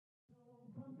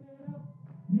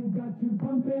got to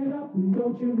pump it up,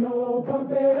 don't you know?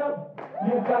 Pump it up.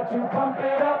 You've got to pump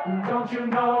it up, don't you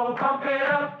know? Pump it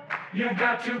up. You've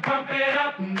got to pump it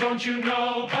up, don't you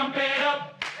know? Pump it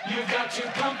up. You've got to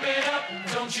pump it up,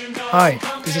 don't you know?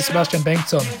 Hi, this is Sebastian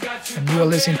Bengtsson, and you are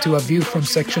listening to A View from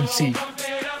Section C.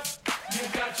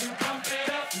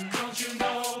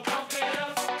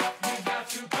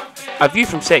 A View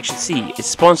from Section C is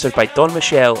sponsored by Don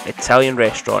Michel Italian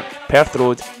Restaurant, Perth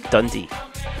Road, Dundee.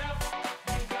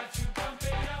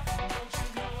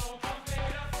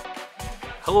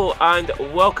 Hello and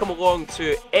welcome along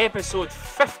to episode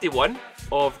 51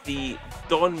 of the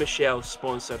Don Michel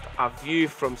sponsored A View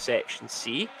from Section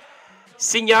C.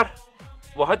 Senior,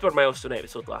 we had our milestone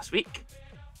episode last week.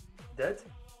 Did?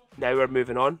 Now we're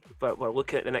moving on, but we're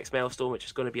looking at the next milestone, which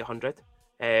is going to be 100.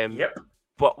 Yep.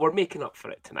 But we're making up for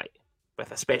it tonight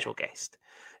with a special guest.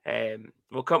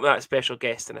 We'll come to that special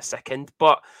guest in a second.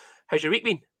 But how's your week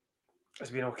been?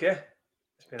 It's been okay.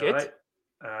 It's been Good.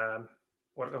 alright.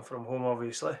 Working from home,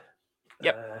 obviously.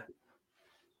 Yep.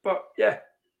 But yeah,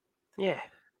 Yeah.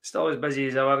 still as busy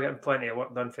as ever, getting plenty of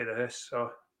work done for the house.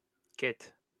 So Good.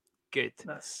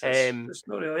 that's it's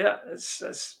not really it.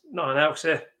 It's nothing else.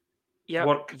 Yeah.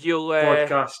 Work, You'll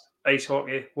podcast, ice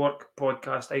hockey. Work,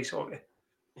 podcast, ice hockey.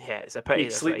 Yeah, it's a pity Eat,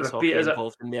 there's sleep, ice repeat, hockey is it?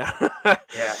 involved in there.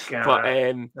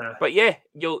 Yeah. But yeah,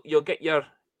 you'll get your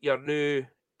new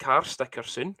car sticker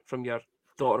soon from your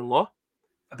daughter-in-law.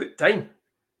 About time.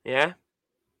 Yeah.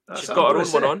 That's She's what got I'm her own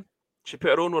gonna one say. on. She put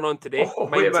her own one on today. Oh,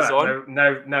 wait a Mine's is minute. on.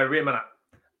 Now, wait a minute.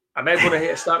 Am I going to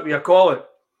hit start with your call out?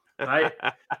 Right?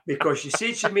 Because she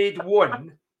said she made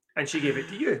one and she gave it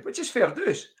to you, which is fair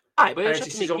dues. Aye, but And she she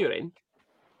has to says, make your in.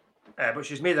 But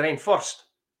she's made her own first.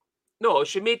 No,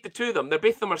 she made the two of them. They're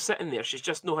both of them are sitting there. She's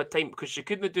just not had time because she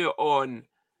couldn't do it on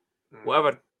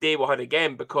whatever day we had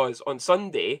again because on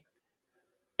Sunday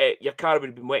your car would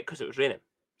have been wet because it was raining.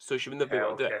 So she wouldn't have been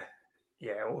able to do it.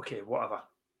 Yeah, okay, whatever.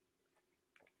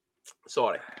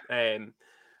 Sorry. Shocking.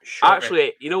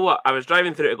 Actually, you know what? I was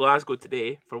driving through to Glasgow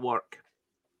today for work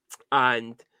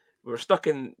and we were stuck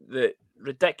in the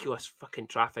ridiculous fucking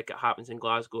traffic that happens in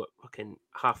Glasgow at fucking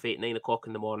 8:30, 9 o'clock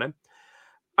in the morning.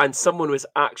 And someone was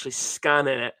actually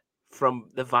scanning it from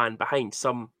the van behind.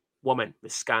 Some woman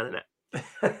was scanning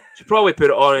it. She probably put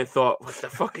it on and thought, what the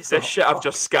fuck is this shit I've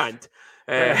just scanned?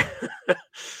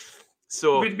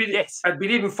 So, yes. It'd be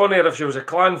even funnier if she was a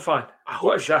Clan fan. I What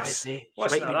hope is she this? is, eh?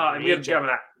 What's She that? might be And we're raging. giving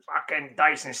it fucking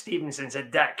Dyson Stevenson's a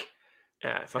dick.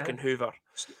 Yeah, fucking Hoover.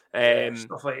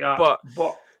 Stuff like that. but-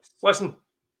 But listen,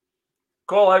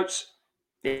 call outs.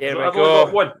 There we I've go. only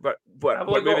got one. We're I've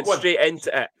only got moving one. straight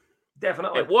into it.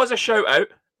 Definitely. It was a shout out,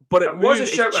 but It was a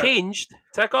shout out. changed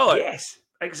to a call out. Yes,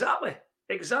 exactly.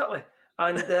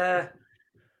 And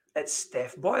it's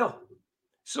Steph Boyle.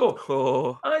 So,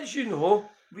 Oh, as you know,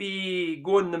 we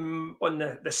go on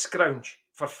the scrounge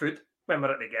for food when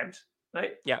we're at the games,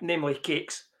 right? Yeah. Namely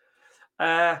cakes.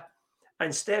 And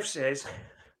Steph says,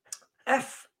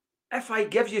 if I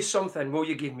give you something, will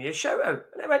you give me a shout out?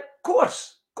 And I went, of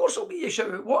course I'll give you a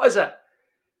shout out. What is it?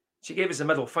 She gave us the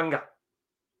middle finger.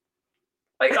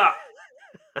 Like that.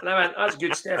 And I went, that's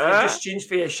good, Steph. You've just changed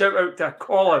for a shout out to a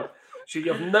call out. So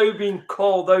you've now been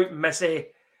called out, Missy.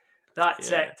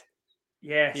 That's Yeah. it.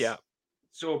 Yes. yeah.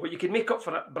 So, but you can make up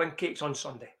for it, bring cakes on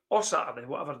Sunday or Saturday,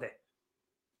 whatever day.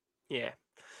 Yeah.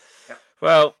 Yep.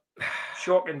 Well,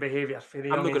 Shocking behaviour for the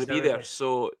I'm not going youngins to be there, nowadays.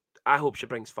 so I hope she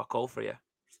brings fuck all for you.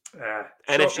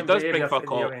 And if she Shocking does bring behaviour for fuck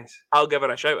the all, youngins. I'll give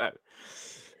her a shout out.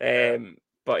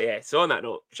 But yeah, so on that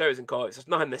note, shout outs and call outs. There's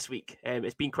nothing this week.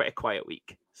 It's been quite a quiet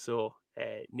week, so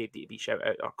nobody to be shout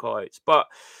out or call outs. But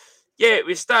yeah,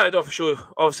 we started off the show,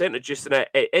 obviously introducing it.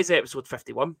 It is episode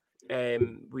 51.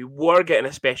 We were getting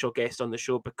a special guest on the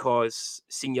show because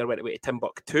Senior went away to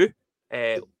Timbuktu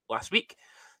last week,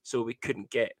 so we couldn't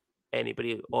get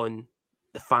anybody on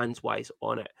the fans wise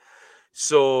on it.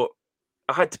 So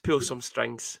I had to pull some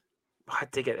strings. I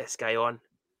had to get this guy on.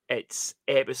 It's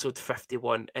episode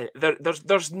 51, and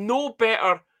there's no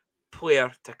better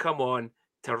player to come on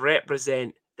to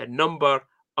represent the number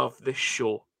of the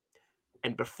show.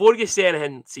 And before you say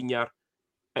anything, Senior,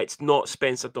 it's not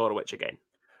Spencer Dorowich again.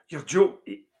 You're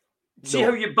joking. See No.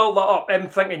 how you build that up? I'm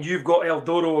thinking you've got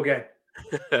Eldoro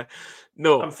again.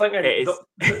 No, I'm thinking it is.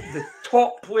 the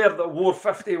top player that wore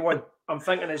 51. I'm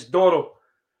thinking it's Doro.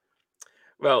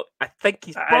 Well, I think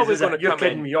he's That probably is, isn't going it? to You're come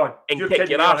kidding in me on. and You're kick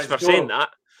kidding your me on. ass It's for Doro. saying that.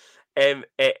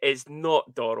 It is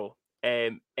not Doro.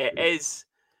 It is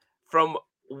from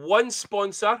one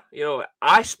sponsor. You know,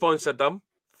 I sponsored them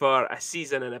for a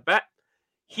season and a bit.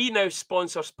 He now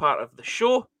sponsors part of the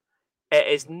show. It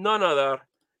is none other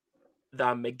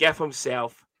than McGiff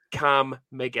himself, Cam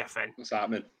McGiffin. What's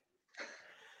happening?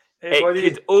 Anybody?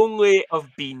 It could only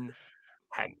have been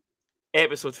him.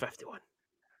 Episode 51.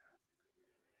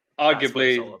 That's what it's all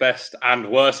Arguably about. best and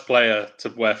worst player to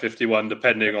wear 51,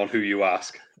 depending on who you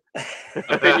ask.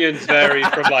 Opinions vary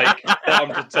from like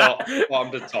bottom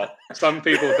to top. Some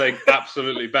people think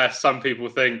absolutely best. Some people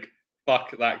think,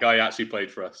 fuck, that guy actually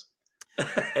played for us.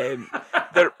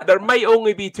 There might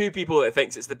only be 2 people that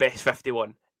thinks it's the best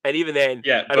 51, and even then,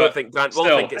 Yeah, I don't think Grant will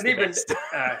still. think it's And the best.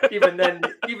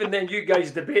 even then, you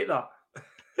guys debate that.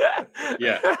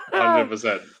 Yeah,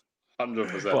 100%.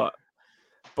 100%.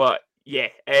 But yeah,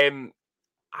 I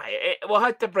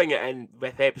had to bring it in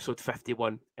with episode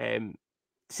 51.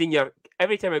 Senior,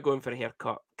 every time I go in for a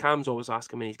haircut, Cam's always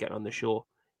asking when he's getting on the show.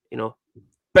 You know,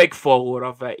 big follower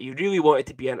of it. He really wanted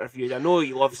to be interviewed. I know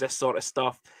he loves this sort of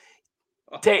stuff.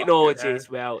 Technology as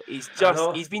well. He's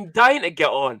been dying to get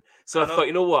on. So I thought,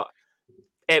 you know what?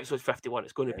 Episode 51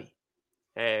 it's going to be.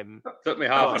 Took me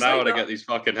half an hour to get these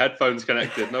fucking headphones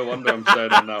connected. No wonder I'm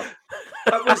staying on now.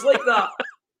 It was like that.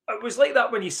 It was like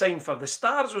that when you signed for the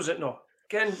Stars, was it not?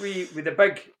 Again, with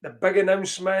the big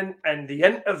announcement and the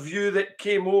interview that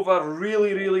came over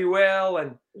really, really well.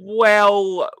 And we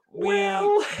were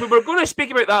going to speak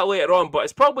about that later on, but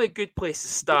it's probably a good place to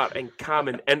start in Cam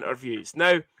and interviews.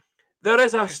 Now, there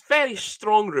is a very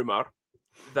strong rumour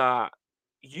that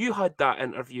you had that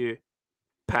interview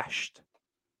pished.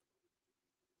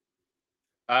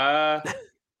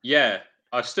 Yeah,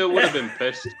 I still would have been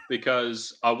pissed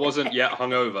because I wasn't yet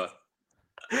hungover.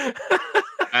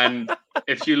 And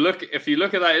if you look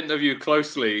at that interview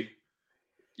closely,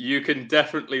 you can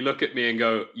definitely look at me and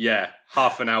go, yeah,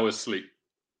 half an hour's sleep.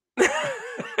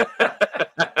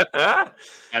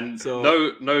 And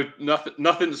so,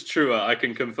 nothing's truer. I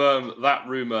can confirm that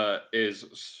rumor is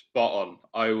spot on.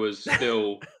 I was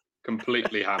still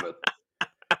completely hammered.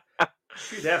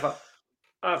 Good effort.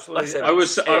 Absolutely. I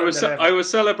was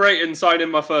celebrating signing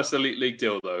my first Elite League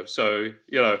deal though. So,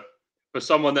 you know, for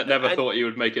someone that never thought he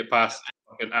would make it past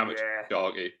fucking amateur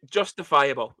hockey.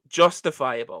 Justifiable.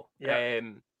 Yeah.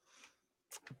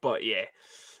 But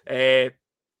yeah.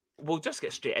 We'll just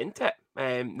get straight into it.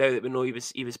 Now that we know he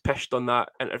was pished on that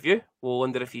interview, we'll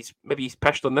wonder if he's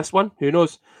pished on this one. Who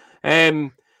knows?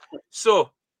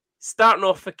 So starting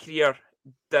off a career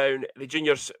down the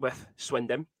juniors with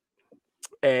Swindon,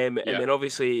 and then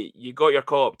obviously you got your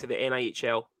call up to the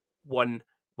NIHL 1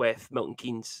 with Milton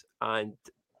Keynes, and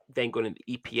then going into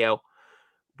the EPL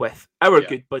with our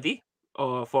good buddy,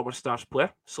 former Stars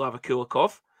player Slava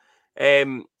Kulikov.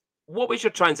 What was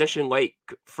your transition like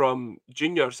from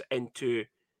juniors into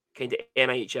kind of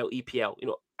NIHL, EPL? You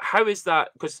know, how is that?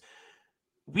 Because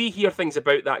we hear things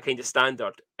about that kind of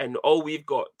standard, and all we've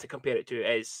got to compare it to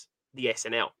is the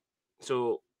SNL.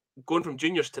 So going from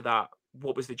juniors to that,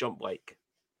 what was the jump like?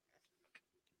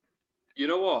 You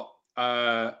know what?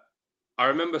 I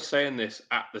remember saying this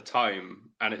at the time,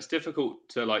 and it's difficult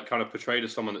to like kind of portray to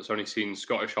someone that's only seen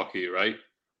Scottish hockey, right?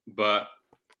 But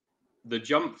the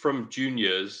jump from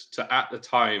juniors to at the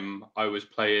time I was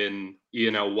playing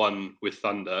ENL 1 with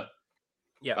Thunder,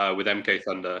 with MK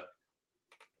Thunder,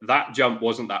 that jump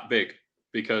wasn't that big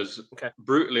because,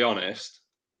 brutally honest,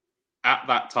 at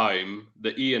that time,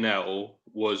 the ENL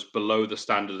was below the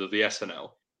standard of the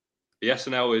SNL. The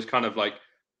SNL is kind of like,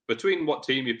 between what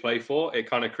team you play for, it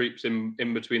kind of creeps in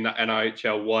between that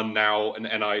NIHL 1 now and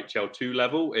NIHL 2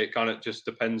 level. It kind of just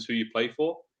depends who you play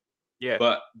for. Yeah.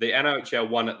 But the NIHL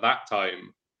 1 at that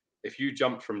time, if you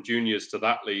jumped from juniors to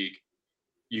that league,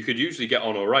 you could usually get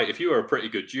on all right. If you were a pretty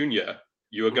good junior,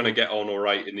 you were going to get on all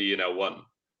right in the ENL 1.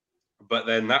 But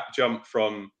then that jump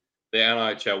from the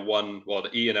NIHL 1, well, the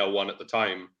ENL 1 at the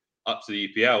time, up to the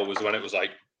EPL was when it was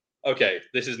like, okay,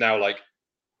 this is now like,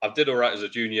 I did all right as a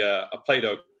junior, I played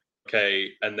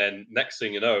okay, and then next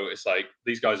thing you know, it's like,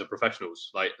 these guys are professionals.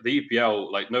 Like, the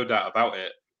EPL, like, no doubt about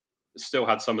it, still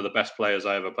had some of the best players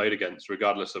I ever played against,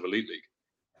 regardless of Elite League.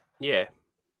 Yeah.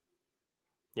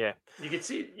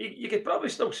 You could probably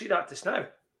still see that just now.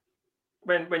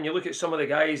 When you look at some of the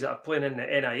guys that are playing in the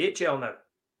NIHL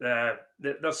now,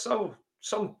 there's still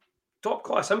some top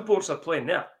class imports are playing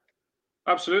there.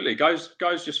 Absolutely, guys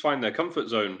just find their comfort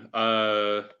zone.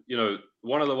 You know,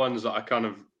 one of the ones that I kind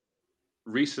of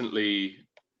recently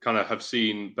kind of have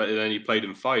seen, but then he played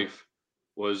in Fife,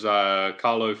 was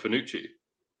Carlo Fanucci.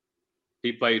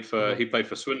 He played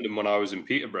for Swindon when I was in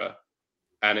Peterborough,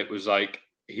 and it was like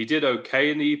he did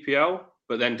okay in the EPL,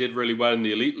 but then did really well in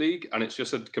the Elite League, and it's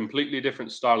just a completely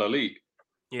different style of league.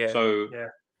 Yeah. So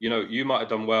you know, you might have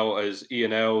done well as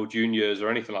ENL juniors or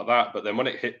anything like that, but then when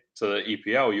it hit to the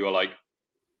EPL, you were like,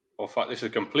 "Oh fuck, this is a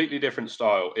completely different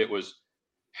style." It was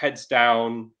heads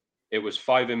down, it was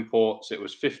 5 imports. It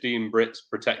was 15 Brits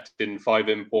protecting 5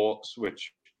 imports,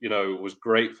 which, was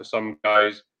great for some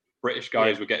guys. British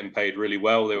guys were getting paid really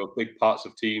well. They were big parts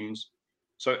of teams.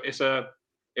 So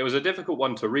it was a difficult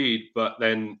one to read, but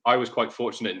then I was quite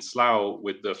fortunate in Slough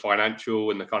with the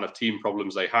financial and the kind of team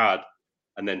problems they had.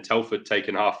 And then Telford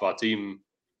taking half our team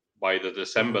by the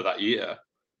December that year.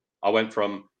 I went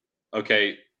from,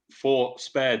 okay, 4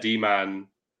 spare D-man,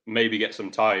 maybe get some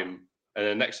time. And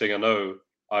the next thing I know,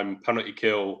 I'm penalty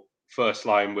kill, first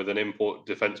line with an import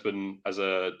defenseman as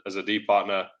a D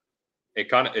partner.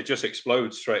 It just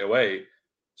explodes straight away.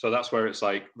 So that's where it's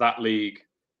like that league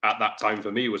at that time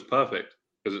for me was perfect,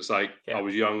 because it's like I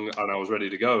was young and I was ready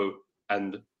to go.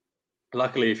 And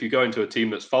luckily, if you go into a team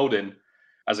that's folding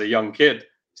as a young kid,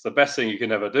 it's the best thing you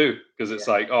can ever do, because it's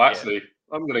like, oh, actually,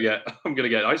 I'm gonna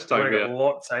get ice time here.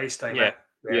 Lots of ice time.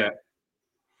 Yeah.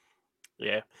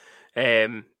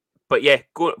 But yeah,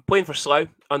 playing for Slough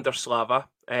under Slava.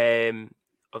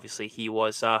 Obviously, he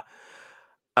was a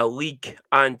league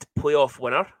and playoff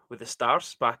winner with the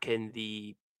Stars back in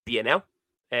the BNL.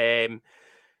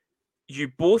 You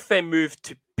both then moved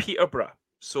to Peterborough.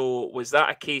 So was that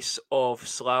a case of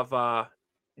Slava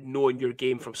knowing your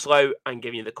game from Slough and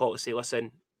giving you the call to say,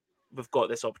 listen, we've got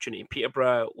this opportunity in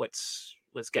Peterborough, let's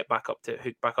get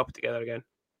hook back up together again?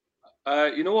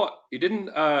 You know what? He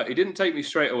didn't take me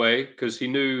straight away, because he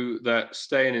knew that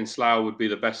staying in Slough would be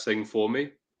the best thing for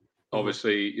me.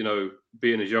 Obviously,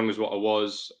 being as young as what I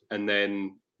was, and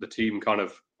then the team kind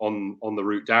of on the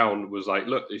route down was like,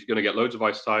 look, if you're going to get loads of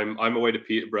ice time, I'm away to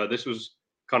Peterborough. This was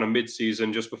kind of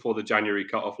mid-season, just before the January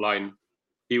cut-off line.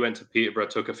 He went to Peterborough,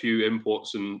 took a few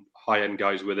imports and high-end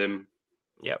guys with him.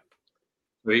 Yep.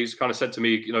 But he's kind of said to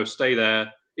me, stay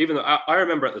there. Even though I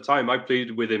remember at the time I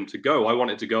pleaded with him to go. I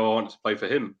wanted to go. I wanted to play for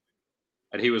him.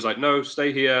 And he was like, no,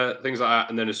 stay here, things like that.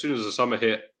 And then as soon as the summer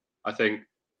hit, I think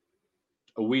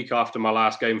a week after my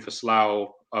last game for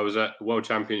Slough, I was at World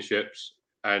Championships,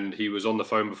 and he was on the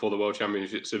phone before the World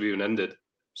Championships have even ended,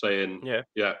 saying,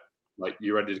 yeah, like,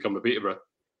 you ready to come to Peterborough?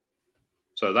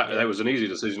 So that was an easy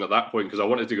decision at that point, because I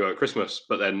wanted to go at Christmas,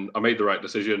 but then I made the right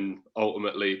decision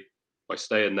ultimately by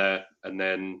staying there. And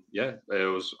then, I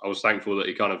was thankful that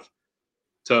he kind of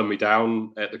turned me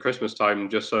down at the Christmas time,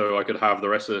 just so I could have the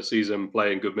rest of the season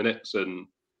playing good minutes and,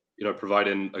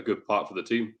 providing a good part for the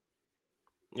team.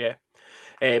 Yeah.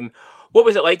 What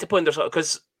was it like to play under Slava?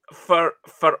 Because for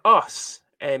us,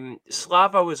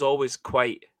 Slava was always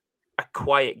quite a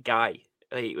quiet guy.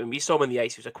 Like, when we saw him on the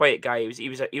ice, he was a quiet guy. He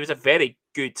was a very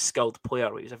good, skilled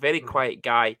player. He was a very quiet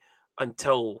guy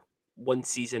until one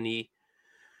season he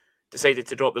decided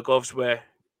to drop the gloves with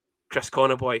Chris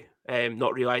Connerboy,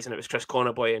 not realising it was Chris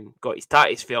Connerboy, and got his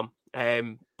tatties for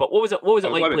him. But what was it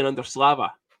like playing under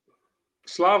Slava?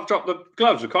 Slav dropped the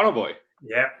gloves with Connerboy?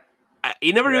 Yeah.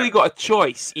 He never really got a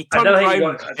choice. He turned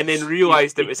around and then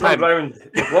realised it was him.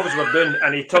 The gloves were doing,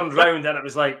 and he turned round and it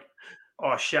was like,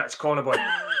 oh shit, it's Connerboy.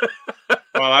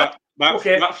 Well,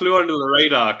 that flew under the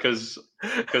radar, because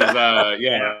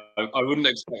I wouldn't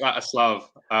expect that of Slav.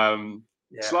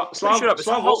 Slav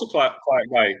was a quiet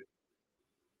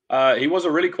guy. He was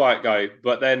a really quiet guy,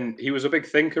 but then he was a big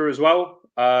thinker as well.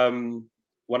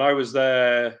 When I was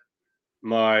there,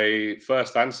 my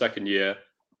first and second year,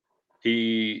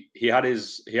 he had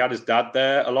his dad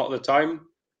there a lot of the time.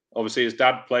 Obviously, his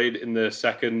dad played in the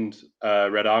second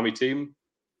Red Army team.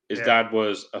 His dad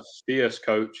was a fierce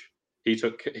coach. He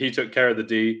took care of the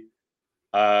D,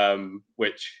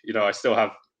 which I still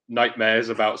have nightmares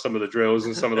about some of the drills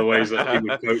and some of the ways that he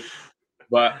would coach.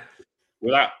 But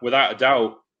without a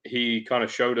doubt, he kind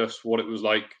of showed us what it was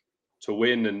like to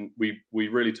win, and we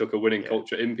really took a winning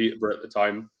culture in Peterborough at the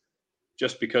time,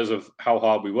 just because of how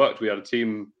hard we worked. We had a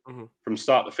team from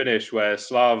start to finish where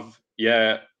Slav,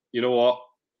 you know what,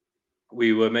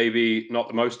 we were maybe not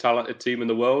the most talented team in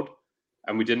the world,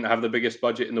 and we didn't have the biggest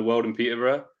budget in the world in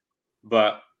Peterborough,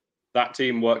 but that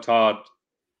team worked hard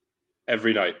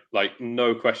every night, like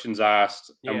no questions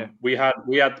asked. And we had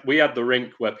the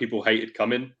rink where people hated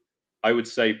coming. I would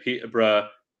say Peterborough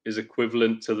is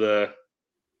equivalent to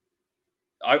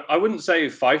I wouldn't say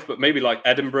Fife, but maybe like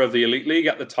Edinburgh of the Elite League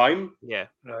at the time. Yeah,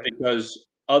 right. Because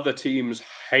other teams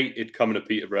hated coming to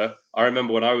Peterborough. I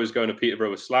remember when I was going to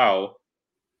Peterborough with Slough,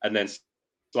 and then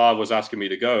Slough was asking me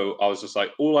to go, I was just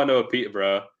like, all I know of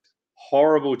Peterborough,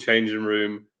 horrible changing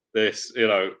room.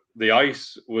 The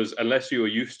ice was, unless you were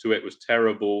used to it, was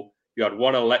terrible. You had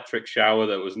one electric shower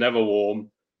that was never warm.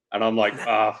 And I'm like,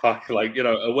 fuck, like,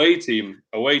 away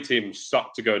team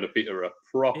sucked to go to Peterborough.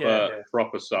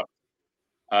 Proper suck.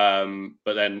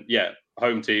 But then,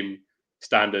 home team,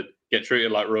 standard, get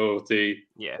treated like royalty.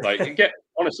 Yeah. Like,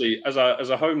 honestly, as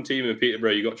a home team in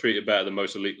Peterborough, you got treated better than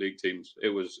most elite league teams. It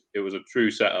was a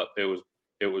true setup. It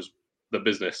was the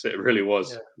business. It really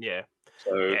was. Yeah.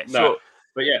 So Yeah, no,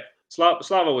 but yeah,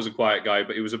 Slava was a quiet guy,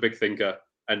 but he was a big thinker,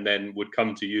 and then would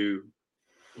come to you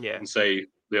and say,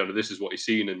 this is what he's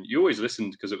seen, and you always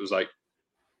listened because it was like,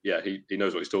 yeah, he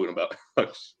knows what he's talking about.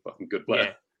 Fucking good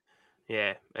player.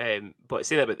 Yeah. But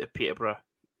saying about the Peterborough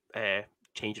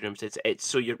changing rooms,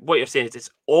 it's what you're saying is it's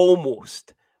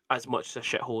almost as much a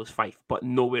shithole as Fife, but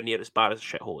nowhere near as bad as a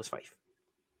shithole as Fife.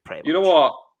 You know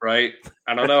what, right?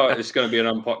 And I know it's going to be an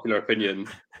unpopular opinion,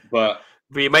 but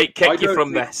we might kick you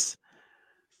from this.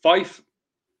 Fife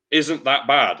isn't that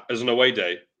bad as an away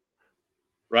day,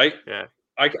 right? Yeah.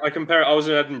 I compare it. I was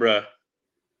in Edinburgh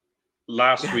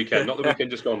last weekend, not the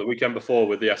weekend just gone, the weekend before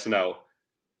with the SNL,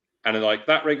 and like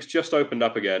that rink's just opened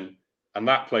up again, and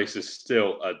that place is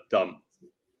still a dump.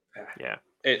 Yeah,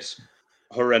 it's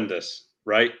horrendous,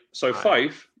 right? So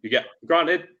Fife, you get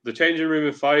granted the changing room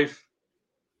in Fife.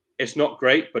 It's not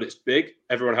great, but it's big.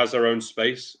 Everyone has their own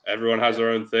space. Everyone has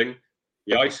their own thing.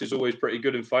 The ice is always pretty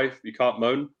good in Fife. You can't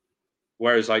moan.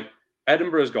 Whereas like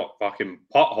Edinburgh's got fucking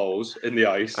potholes in the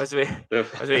ice. I was going to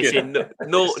say,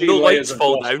 no lights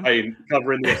fall down.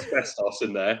 Covering the asbestos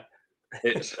in there.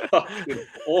 It's fucking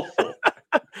awful.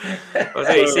 I was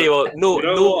going to say, well, no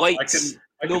lights.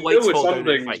 I can deal with some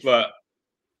things, but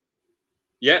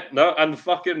yeah, no, and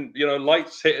fucking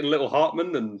lights hitting Little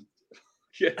Hartman and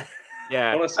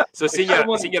yeah. Honestly, so senior,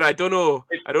 I don't know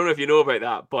if you know about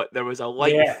that, but there was a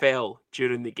light fell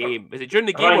during the game. Is it during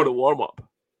the game or the warm up?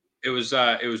 It was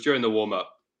during the warm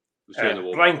up.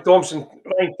 Ryan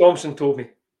Thompson told me.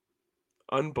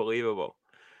 Unbelievable.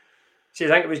 See, I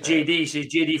think it was JD. See,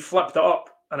 JD flipped it up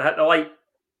and I hit the light.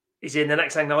 He said the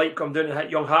next thing the light come down and hit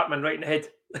young Hartman right in the head.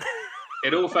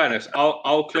 In all fairness,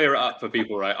 I'll clear it up for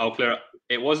people, right? I'll clear it.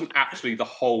 It wasn't actually the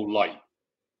whole light.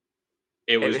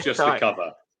 It was just the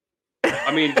cover.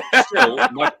 I mean, still,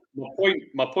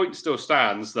 my point still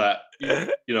stands that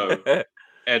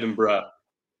Edinburgh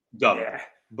dumb,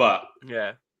 but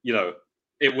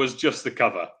it was just the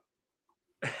cover.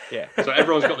 Yeah. So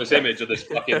everyone's got this image of this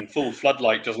fucking full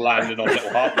floodlight just landing on Little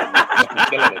Hartman.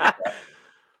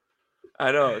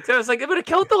 I know. So it's like they would have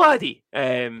killed the laddie.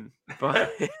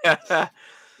 But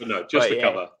no, just the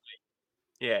cover.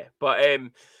 Yeah, but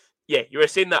you were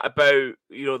saying that about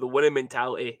the winning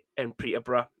mentality in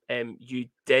Peterborough. You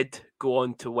did go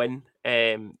on to win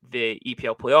the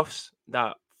EPL playoffs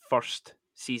that first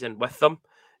season with them.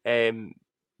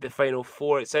 The final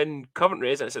four. It's in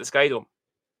Coventry, isn't it? It's at the Sky Dome.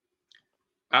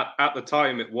 At the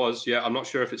time, it was. Yeah, I'm not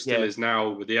sure if it still is now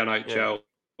with the NIHL.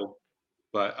 Yeah.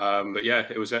 But yeah,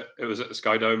 it was at the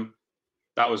Sky Dome.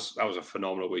 That was a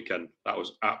phenomenal weekend. That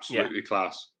was absolutely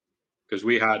class because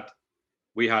we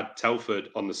had Telford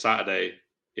on the Saturday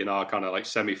in our kind of like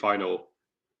semi-final,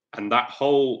 and that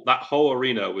whole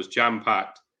arena was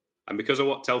jam-packed. And because of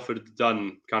what Telford had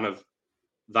done kind of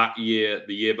that year,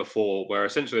 the year before, where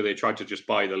essentially they tried to just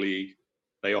buy the league,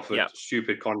 they offered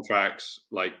stupid contracts,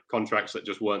 like contracts that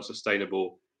just weren't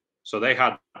sustainable. So they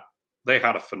had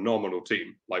a phenomenal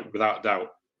team, like without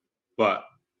doubt. But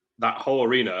that whole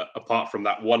arena, apart from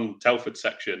that one Telford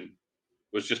section,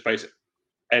 was just basically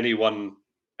anyone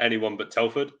but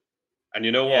Telford. And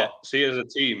you know what? See, as a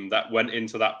team that went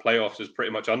into that playoffs as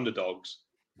pretty much underdogs,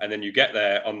 and then you get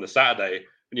there on the Saturday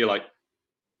and you're like,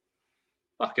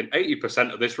 fucking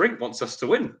 80% of this rink wants us to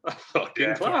win. That's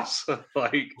fucking class.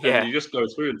 And you just go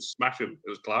through and smash them. It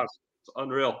was class. It's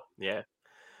unreal. Yeah.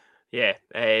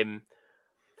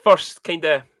 First kind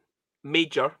of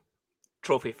major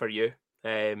trophy for you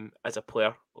as a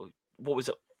player. What was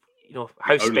it?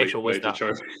 How special was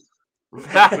that?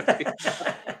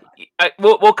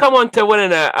 We'll come on to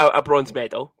winning a bronze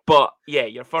medal, but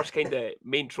your first kind of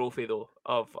main trophy though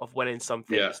of winning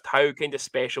something. How kind of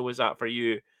special was that for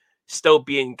you? Still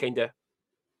being kind of,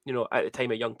 at the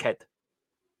time a young kid.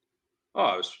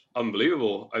 Oh, it was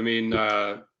unbelievable. I mean,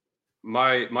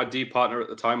 my D partner at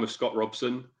the time was Scott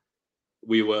Robson.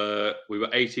 We were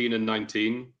 18 and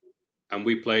 19, and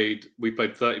we played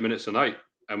 30 minutes a night,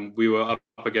 and we were up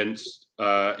against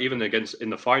even against in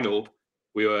the final.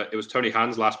 It was Tony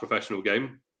Hand's last professional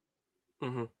game.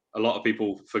 Mm-hmm. A lot of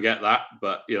people forget that,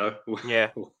 but we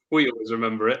always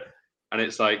remember it. And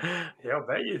it's like, I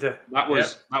bet you do. That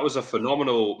was a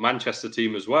phenomenal Manchester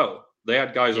team as well. They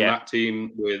had guys on that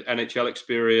team with NHL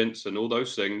experience and all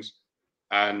those things,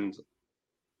 and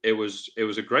it was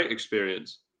a great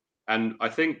experience. And I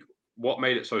think what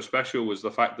made it so special was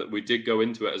the fact that we did go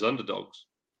into it as underdogs.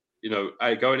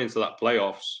 Going into that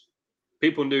playoffs,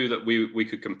 people knew that we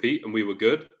could compete and we were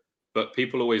good, but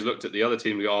people always looked at the other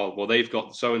team and go, oh, well, they've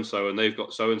got so and so and they've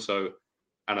got so and so.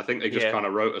 And I think they just kind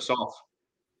of wrote us off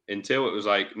until it was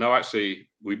like, no, actually,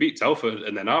 we beat Telford.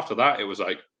 And then after that, it was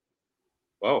like,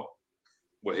 well,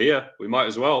 we're here. We might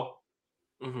as well.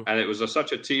 Mm-hmm. And it was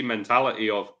such a team mentality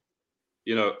of,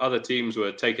 other teams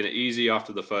were taking it easy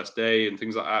after the first day and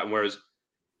things like that. And whereas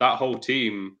that whole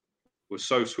team was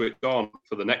so switched on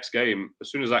for the next game, as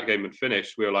soon as that game had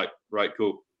finished, we were like, right,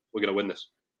 cool, we're going to win this.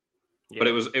 Yeah. But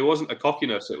it wasn't a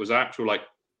cockiness. It was actual like,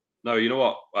 no, you know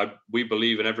what? We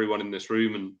believe in everyone in this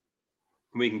room and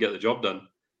we can get the job done.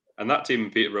 And that team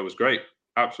in Peterborough was great.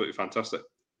 Absolutely fantastic.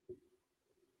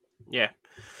 Yeah.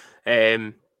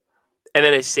 And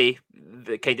then I say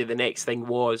the next thing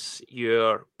was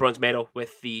your bronze medal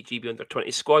with the GB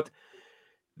under-20 squad.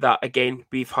 That again,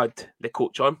 we've had the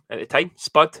coach on at the time.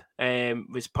 Spud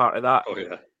was part of that. Oh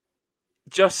yeah.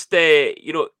 Just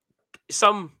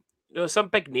some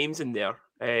big names in there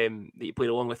that you played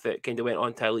along with that kind of went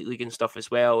on to Elite League and stuff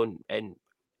as well. And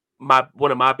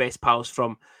one of my best pals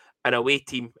from an away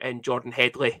team in Jordan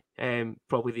Headley,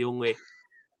 probably the only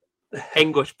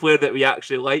English player that we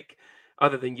actually like,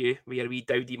 other than you, with your wee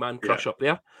dowdy man crush up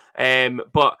there.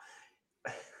 But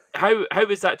how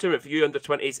was that tournament for you under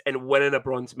 20s and winning a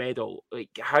bronze medal? Like,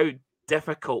 how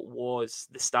difficult was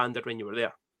the standard when you were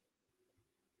there?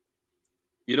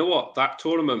 You know what? That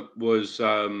tournament was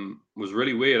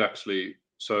really weird actually.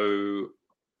 So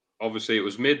obviously it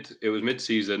was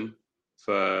mid-season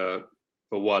for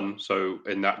one. So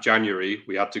in that January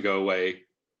we had to go away,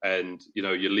 and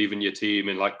you're leaving your team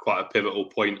in like quite a pivotal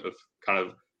point of kind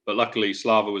of. But luckily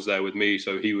Slava was there with me,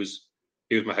 so he was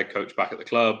my head coach back at the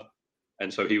club,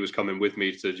 and so he was coming with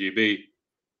me to GB.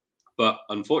 But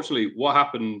unfortunately, what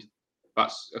happened?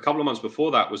 That's a couple of months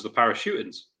before that was the Paris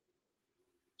shootings.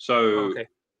 So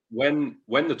when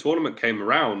the tournament came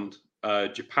around,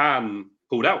 Japan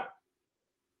pulled out.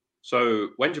 So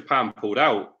when Japan pulled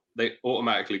out, they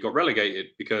automatically got relegated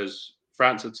because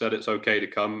France had said it's okay to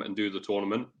come and do the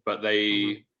tournament, but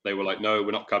they were like, no,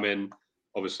 we're not coming.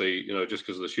 Obviously, just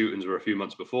because the shootings were a few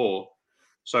months before.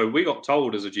 So we got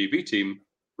told as a GB team,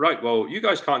 right, well, you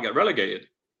guys can't get relegated.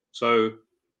 So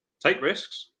take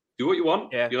risks, do what you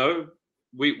want. Yeah.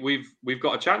 We've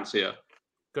got a chance here.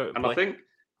 And I think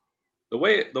the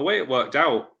way it worked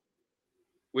out,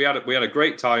 we had a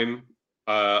great time.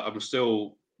 I'm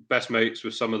still best mates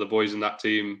with some of the boys in that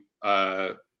team.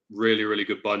 Really, really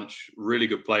good bunch, really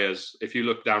good players. If you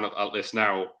look down at that list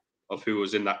now of who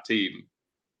was in that team,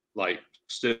 like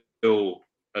still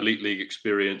elite league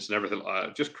experience and everything like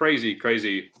that. Just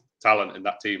crazy talent in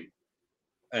that team.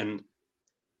 And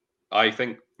I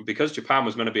think because Japan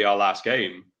was meant to be our last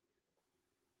game,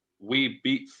 we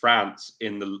beat France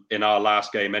in our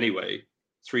last game anyway,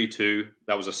 3-2.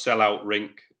 That was a sellout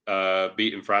rink.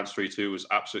 Beating France 3-2 was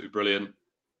absolutely brilliant.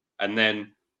 And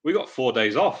then we got 4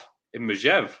 days off in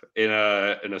Megève in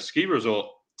a ski resort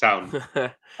town.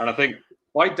 And I think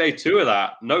by day 2 of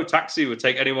that, no taxi would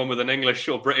take anyone with an English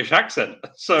or British accent.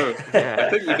 So I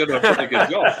think we did a pretty good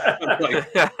job.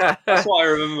 That's what I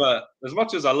remember. As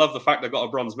much as I love the fact I got a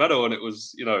bronze medal, and it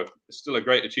was, it's still a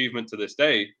great achievement to this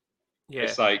day. Yeah.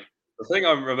 It's like the thing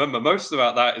I remember most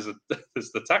about that is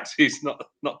the taxis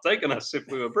not taking us if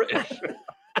we were British.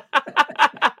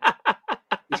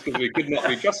 Just because we could not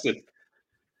be trusted.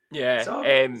 Yeah.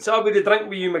 It's all about the drink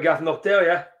with you, McGiffin, I'll tell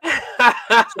you.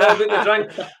 It's all about the drink.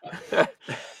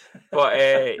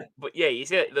 But yeah, you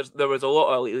see, there was a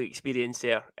lot of experience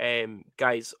there.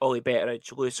 Guys, Ollie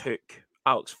Betteridge, Lewis Hook,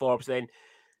 Alex Forbes, then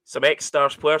some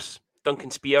ex-Stars players,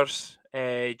 Duncan Spears,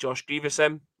 Josh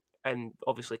Grieveson, and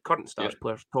obviously current Stars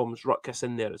players, Tom's Rutkus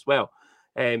in there as well.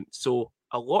 So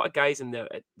a lot of guys in there.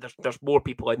 There's more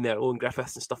people in there, Owen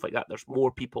Griffiths and stuff like that. There's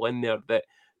more people in there that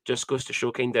just goes to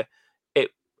show kind of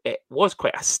it was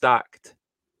quite a stacked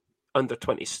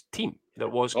under-20s team. There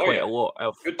was quite a lot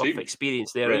of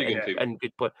experience there and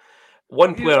good play.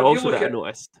 One player also that I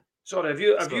noticed. Sorry, if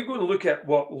you go and look at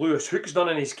what Lewis Hook's done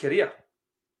in his career,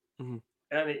 and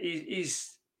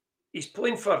he's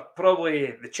playing for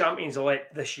probably the champions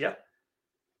elect this year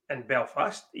in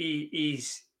Belfast.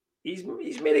 He's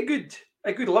made a good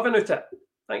living out of it.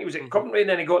 I think he was at Coventry, and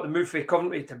then he got the move from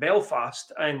Coventry to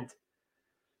Belfast, and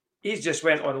he's just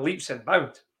went on leaps and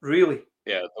bounds. Really.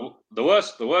 Yeah, the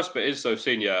worst bit is, so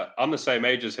Senior, I'm the same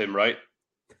age as him, right?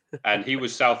 And he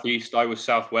was Southeast, I was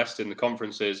Southwest in the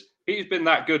conferences. He's been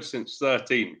that good since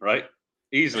 13, right?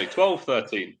 Easily, 12,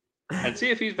 13. And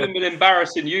see if he's been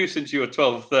embarrassing you since you were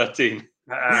 12, 13.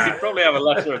 You'd probably have a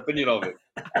lesser opinion of it.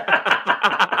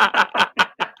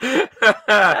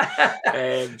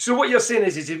 So what you're saying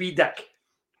is he's a wee dick.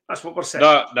 That's what we're saying.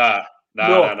 No.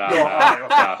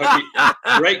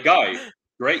 Great guy.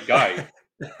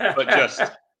 But just,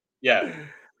 yeah.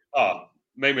 Oh,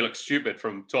 made me look stupid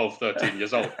from 12, 13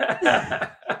 years old.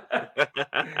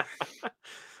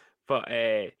 But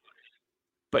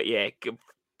yeah,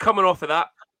 coming off of that,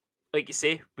 like you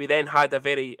say, we then had a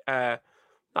very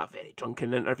not very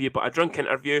drunken interview, but a drunk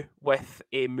interview with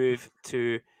a move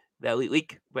to the Elite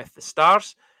League with the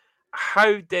Stars.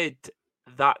 How did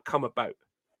that come about?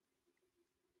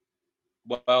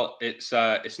 Well, it's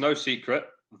no secret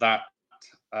that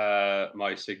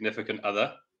my significant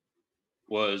other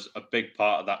was a big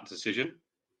part of that decision.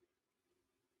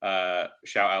 Shout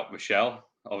out Michelle.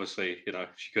 Obviously,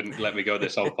 she couldn't let me go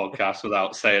this whole podcast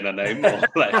without saying her name or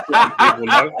letting people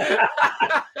know.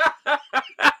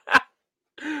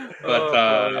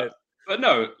 But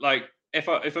no, like if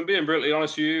I'm being brutally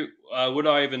honest with you, would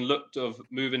I even looked of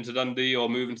moving to Dundee or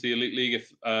moving to the Elite League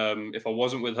if I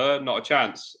wasn't with her? Not a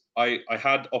chance. I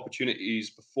had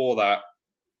opportunities before that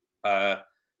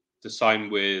to sign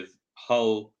with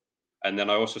Hull, and then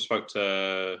I also spoke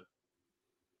to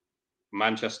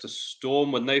Manchester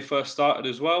Storm when they first started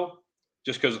as well.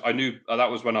 Just because I knew that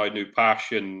was when I knew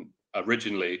Passion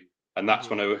originally, and that's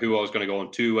when who I was going to go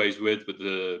on 2 ways with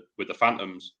the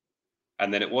Phantoms.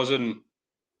 And then it wasn't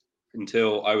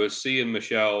until I was seeing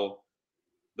Michelle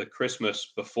the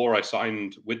Christmas before I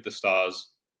signed with the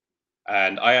Stars,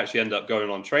 and I actually ended up going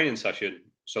on training session.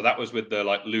 So that was with the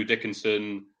Lou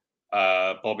Dickinson,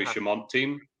 Bobby Chamont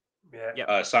team.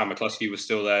 Yeah. Sam McCluskey was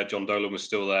still there. John Dolan was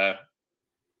still there.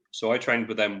 So I trained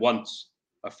with them once,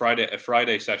 a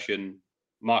Friday session.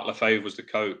 Mark Lefebvre was the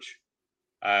coach,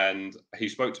 and he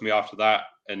spoke to me after that,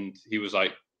 and he was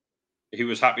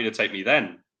happy to take me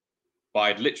then. But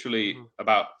I'd literally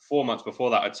about 4 months before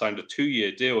that, I'd signed a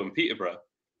 2-year deal in Peterborough,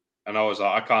 and I was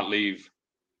like, I can't leave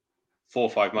 4 or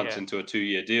 5 months into a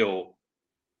 2-year deal.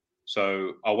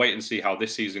 So I'll wait and see how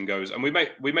this season goes. And we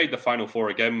made the Final Four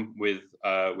again with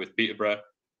Peterborough.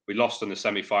 We lost in the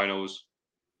semi-finals.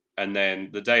 And then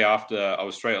the day after, I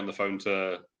was straight on the phone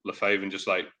to Lefebvre and just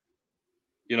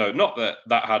not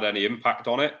that had any impact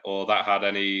on it or that had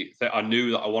anything. I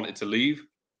knew that I wanted to leave.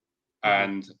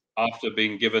 And after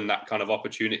being given that kind of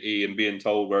opportunity and being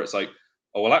told where it's like,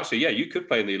 oh, well, actually, yeah, you could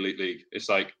play in the Elite League. It's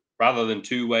like, rather than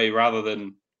 2-way, rather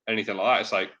than anything like that,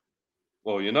 it's like,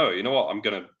 well, you know what, I'm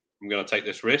going to take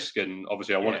this risk. And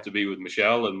obviously I wanted to be with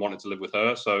Michelle and wanted to live with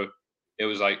her. So it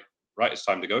was like, right, it's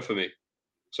time to go for me.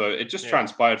 So it just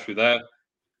transpired through there.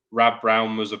 Rab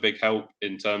Brown was a big help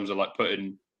in terms of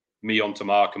putting me onto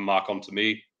Mark and Mark onto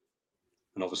me.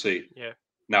 And obviously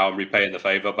now I'm repaying the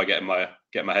favour by getting my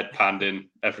head panned in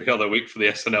every other week for the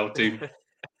SNL team.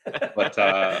 But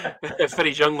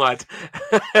very young lad.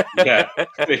 yeah.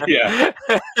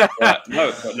 But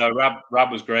no,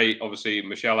 Rab was great. Obviously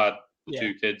Michelle had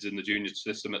 2 kids in the junior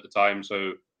system at the time,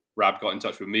 so Rab got in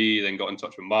touch with me, then got in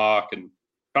touch with Mark, and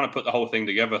kind of put the whole thing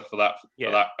together for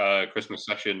that Christmas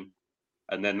session.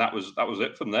 And then that was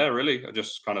it from there, really. I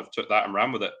just kind of took that and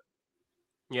ran with it.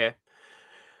 Yeah.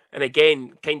 And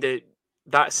again, kind of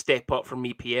that step up from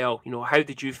EPL, how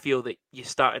did you feel that you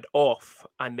started off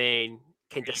and then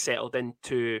kind of settled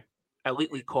into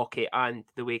Elite League hockey and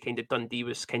the way kind of Dundee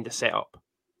was kind of set up?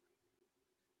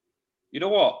 You know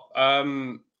what?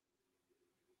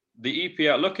 The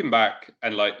EPL, looking back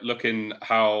and looking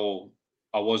how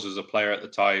I was as a player at the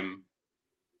time,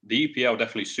 the EPL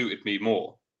definitely suited me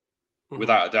more,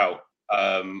 without a doubt.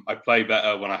 I play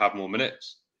better when I have more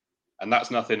minutes, and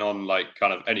that's nothing on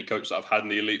kind of any coach that I've had in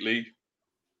the Elite League.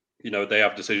 They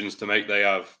have decisions to make, they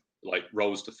have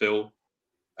roles to fill,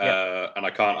 and I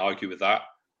can't argue with that.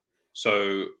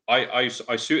 So I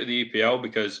suited the EPL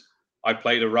because I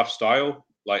played a rough style.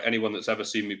 Anyone that's ever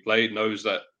seen me play knows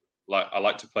that I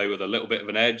like to play with a little bit of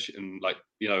an edge and like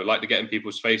to get in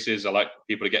people's faces. I like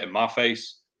people to get in my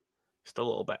face. Just a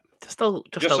little bit. Just a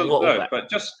little bit. But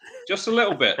just a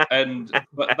little bit.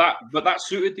 But that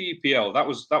suited the EPL. That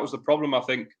was the problem, I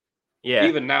think. Yeah.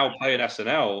 Even now playing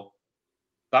SNL,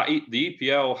 the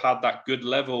EPL had that good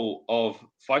level of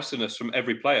feistiness from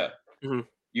every player. Mm-hmm.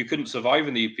 You couldn't survive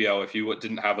in the EPL if you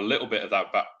didn't have a little bit of that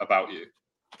about you.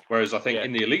 Whereas I think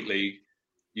in the Elite League,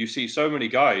 you see so many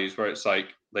guys where it's like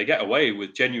they get away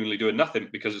with genuinely doing nothing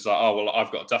because it's like, oh, well,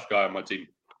 I've got a tough guy on my team.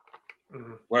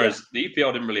 Mm-hmm. Whereas the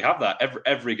EPL didn't really have that.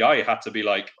 Every guy had to be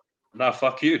like, no,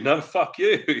 fuck you. No, fuck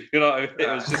you.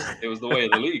 It was the way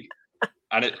of the league.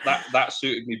 And that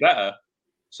suited me better.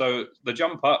 So the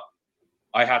jump up,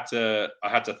 I had to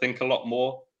think a lot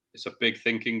more. It's a big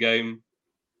thinking game.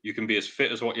 You can be as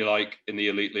fit as what you like in the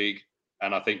Elite League.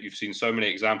 And I think you've seen so many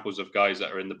examples of guys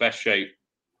that are in the best shape,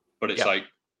 but it's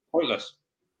pointless.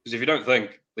 Because if you don't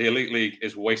think, the Elite League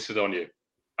is wasted on you.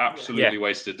 Absolutely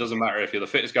wasted. Doesn't matter if you're the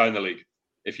fittest guy in the league.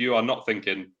 If you are not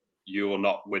thinking, you will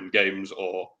not win games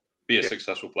or be a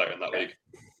successful player in that league.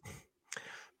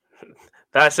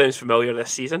 That sounds familiar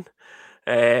this season.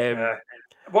 What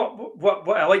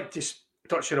I like just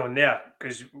touching on there,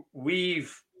 because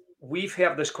we've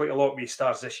heard this quite a lot with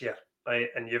Stars this year, right?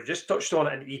 And you've just touched on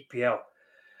it in EPL,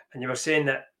 and you were saying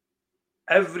that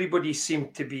everybody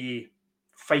seemed to be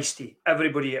feisty.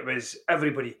 Everybody. It was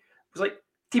like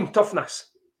team toughness.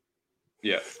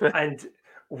 Yeah. And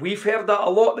we've heard that a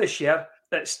lot this year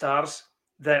at Stars,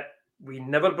 that we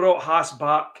never brought Haas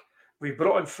back. We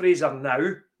brought in Fraser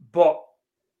now, but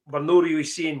we're not really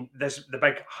seeing the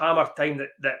big hammer time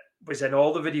that was in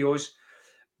all the videos,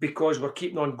 because we're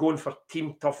keeping on going for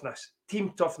team toughness.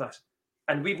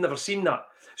 And we've never seen that.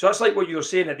 So that's like what you were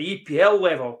saying at the EPL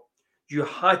level. You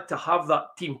had to have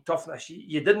that team toughness.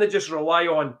 You didn't just rely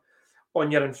on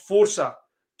your enforcer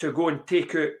to go and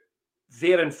take out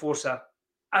their enforcer.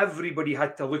 Everybody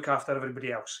had to look after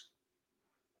everybody else.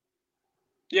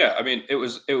 Yeah, I mean,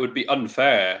 it would be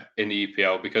unfair in the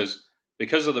EPL because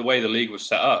of the way the league was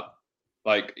set up.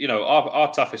 Like, you know,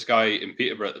 our toughest guy in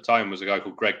Peterborough at the time was a guy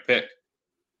called Greg Pick.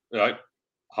 Right,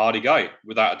 hardy guy,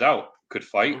 without a doubt, could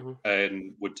fight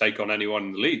and would take on anyone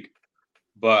in the league.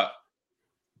 But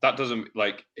that doesn't,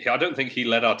 like, I don't think he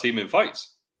led our team in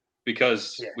fights,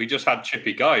 because we just had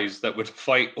chippy guys that would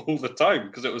fight all the time,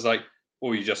 because it was like,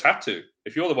 well, you just had to.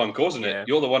 If you're the one causing it,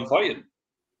 you're the one fighting.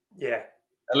 Yeah.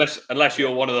 Unless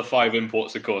you're one of the 5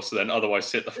 imports, of course, then otherwise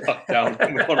sit the fuck down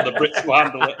and one of the Brits will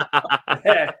handle it.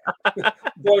 Yeah.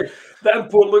 Boy, the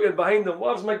import looking behind them.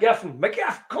 Where's McGiffin?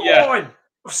 Come on!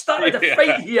 We've started a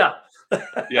fight here.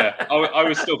 Yeah, I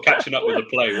was still catching up with the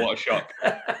play. What a shock!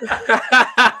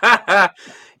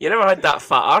 You never had that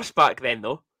fat arse back then,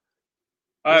 though.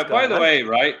 By the way,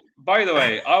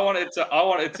 I wanted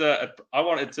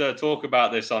to talk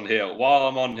about this on here while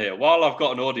I'm on here, while I've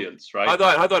got an audience, right?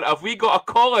 Hold on. Have we got a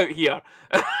call out here?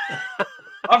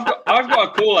 I've got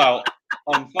a call out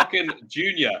on fucking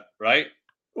Junior, right?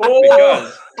 Oh.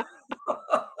 Because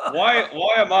why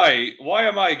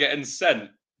am I getting sent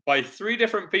by 3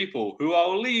 different people who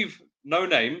I'll leave no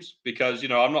names, because, you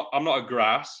know, I'm not a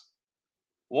grass.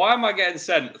 Why am I getting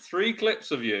sent 3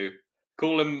 clips of you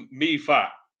calling me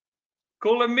fat?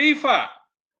 When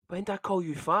did I call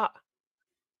you fat?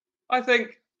 I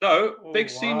think Big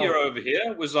Senior over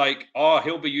here was like,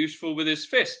 he'll be useful with his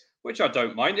fist, which I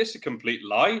don't mind. It's a complete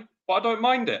lie, but I don't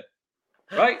mind it.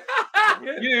 Right?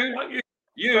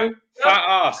 You fat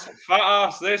ass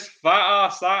this, fat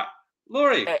ass that.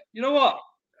 Laurie, you know what?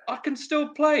 I can still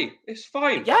play. It's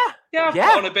fine. Yeah. I've put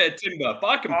on a bit of timber, but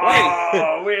I can play.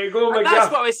 Oh, way to go,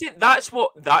 that's what I said. That's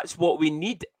what we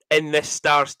need in this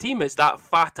Stars team, is that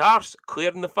fat arse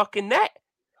clearing the fucking net.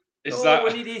 That's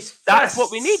what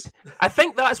we need. I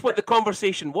think that's what the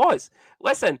conversation was.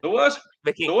 Listen, the worst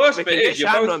bit is you're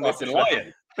both fucking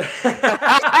lying.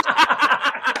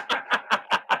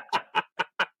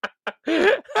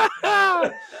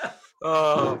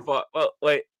 But well,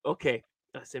 wait, okay.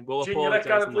 Listen, we'll Junior, I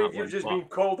can't believe you've just been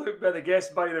called out by the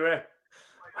guest, by the way.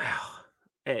 Well,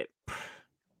 it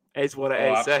is what it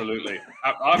is. Absolutely.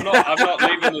 I'm not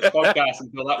leaving this podcast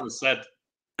until that was said.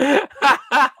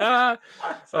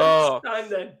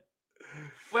 Standing.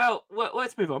 Well,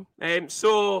 let's move on.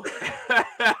 So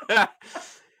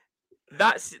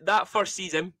that's that first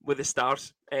season with the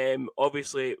Stars.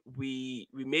 Obviously, we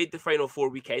made the Final Four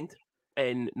weekend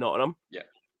in Nottingham. Yeah.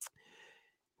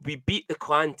 We beat the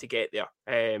Clan to get there.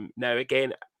 Now,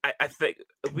 again, I think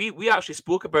we actually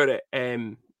spoke about it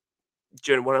during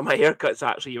one of my haircuts,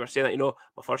 actually. You were saying that, you know,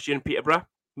 my first year in Peterborough,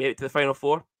 made it to the Final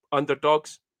Four,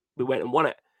 underdogs, we went and won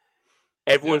it.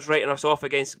 Everyone's writing us off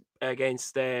against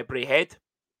Braehead,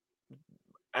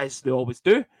 as they always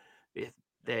do.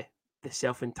 The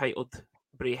self-entitled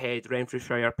Braehead,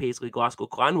 Renfrewshire, Paisley, Glasgow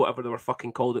Clan, whatever they were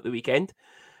fucking called at the weekend.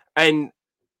 And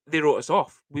they wrote us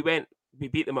off. We beat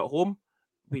them at home.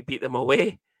 We beat them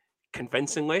away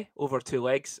convincingly over 2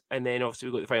 legs, and then obviously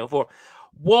we got the Final Four.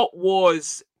 What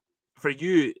was, for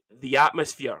you, the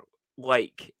atmosphere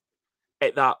like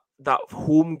at that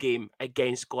home game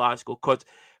against Glasgow? Because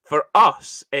for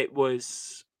us, it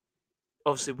was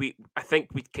obviously I think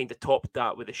we kind of topped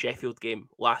that with the Sheffield game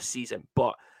last season,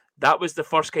 but that was the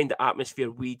first kind of atmosphere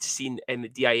we'd seen in the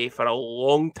DIA for a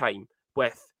long time,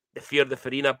 with the Fear the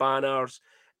Farina banners.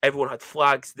 Everyone had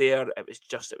flags there. It was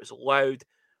loud.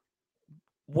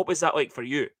 What was that like for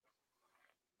you?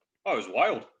 Oh, it was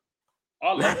wild.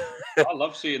 I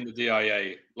love seeing the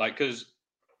DIA, like, because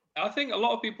I think a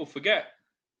lot of people forget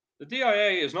the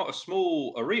DIA is not a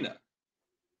small arena.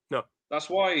 No. That's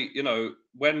why, you know,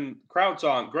 when crowds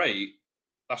aren't great,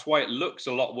 that's why it looks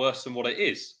a lot worse than what it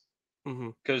is.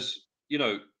 Because, you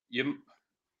know,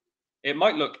 it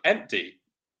might look empty,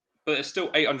 but there's still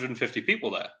 850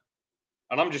 people there.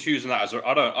 And I'm just using that as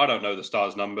I don't know the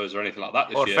Stars numbers or anything like that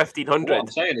this Or year. 1,500. What I'm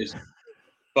saying is,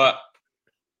 but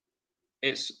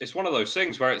it's one of those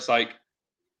things where it's like,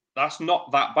 that's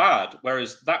not that bad.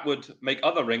 Whereas that would make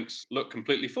other rinks look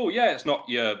completely full. Yeah, it's not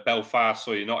your Belfast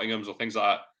or your Nottinghams or things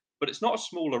like that, but it's not a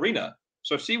small arena.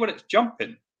 So see when it's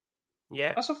jumping,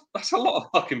 Yeah. that's a lot of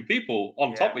fucking people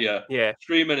on top of you,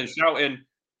 screaming and shouting.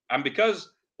 And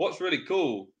because what's really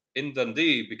cool in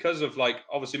Dundee, because of like,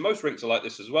 obviously most rinks are like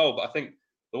this as well, but I think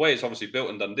the way it's obviously built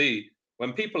in Dundee,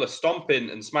 when people are stomping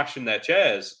and smashing their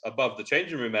chairs above the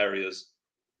changing room areas,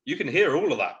 you can hear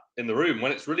all of that in the room.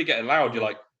 When it's really getting loud, you're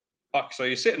like, fuck. So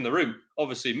you sit in the room.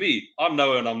 Obviously me, I'm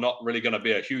knowing I'm not really going to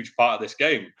be a huge part of this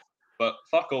game, but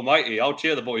fuck almighty, I'll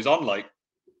cheer the boys on. Like,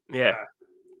 yeah.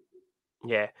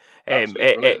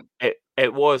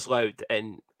 It was loud,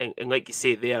 and like you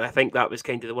say there, I think that was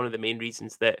kind of one of the main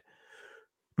reasons that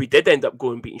we did end up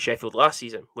going beating Sheffield last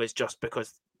season, was just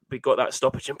because we got that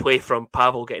stoppage in play from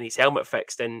Pavel getting his helmet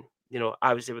fixed, and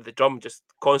I was there with the drum just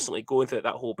constantly going through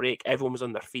that whole break. Everyone was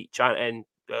on their feet, chanting,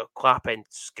 clapping,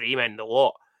 screaming, the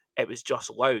lot. It was just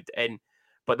loud,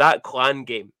 but that Clan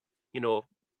game,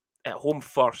 at home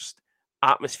first,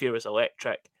 atmosphere was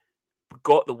electric. We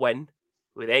got the win.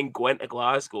 We then go into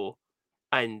Glasgow,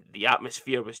 and the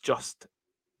atmosphere was just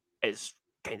is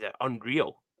kind of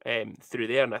unreal through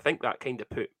there, and I think that kind of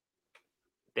put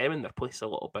them in their place a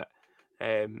little bit.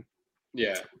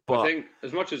 But I think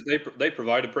as much as they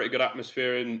provide a pretty good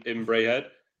atmosphere in Braehead,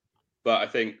 but I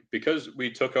think because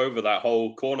we took over that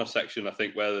whole corner section, I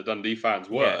think where the Dundee fans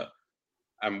were,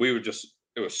 and we were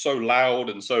it was so loud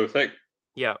and so thick.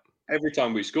 Yeah. Every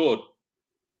time we scored,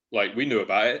 like, we knew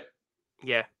about it.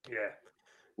 Yeah.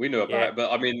 We knew about it.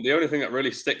 But I mean, the only thing that really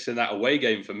sticks in that away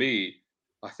game for me,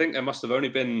 I think there must have only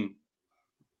been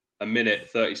a minute,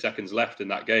 30 seconds left in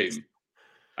that game.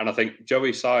 And I think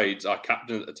Joey Sides, our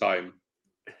captain at the time,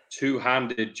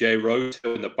 two-handed Jay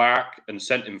Roto in the back and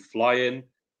sent him flying.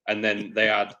 And then they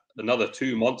had another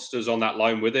two monsters on that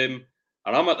line with him.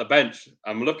 And I'm at the bench.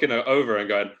 I'm looking over and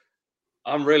going,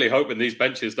 I'm really hoping these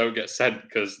benches don't get sent,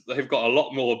 because they've got a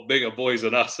lot more bigger boys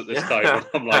than us at this time. And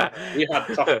I'm like, we had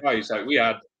tough guys. Like, we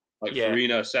had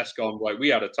Farina, Sescon. Like, we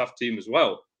had a tough team as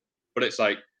well. But it's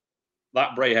like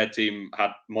that Braehead team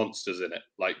had monsters in it,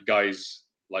 like guys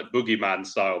like boogeyman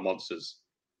style monsters.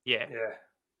 Yeah.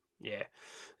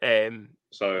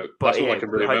 So that's all I can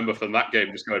really remember from that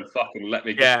game. Just going, fucking let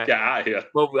me get out of here.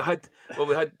 We had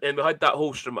that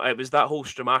whole it was that whole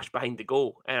Stramash behind the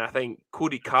goal, and I think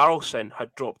Cody Carlson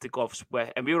had dropped the gloves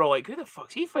with, and we were all like, "Who the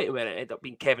fuck's he fighting with?" And it ended up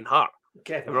being Kevin Hart.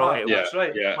 Kevin Hart, that's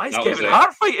right. Yeah, why is Kevin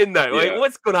Hart fighting now? Like,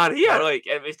 what's going on here? Like,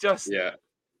 it was just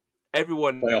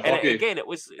everyone. And again, it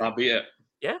was. Can't beat it.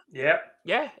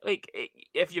 Yeah. Like,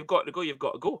 if you've got to go, you've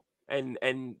got to go,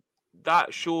 and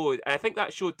that showed. And I think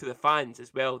that showed to the fans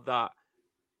as well that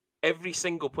every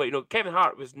single player, Kevin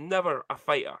Hart was never a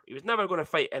fighter. He was never going to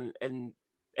fight in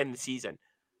the season,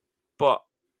 but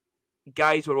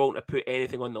guys were willing to put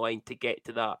anything on the line to get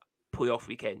to that playoff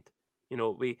weekend.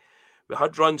 We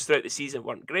had runs throughout the season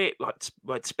weren't great.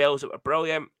 We had spells that were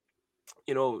brilliant.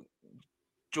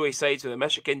 Joey Sides with a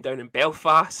Michigan down in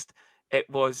Belfast. It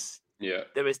was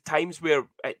there was times where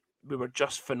we were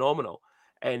just phenomenal,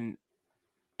 and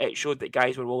it showed that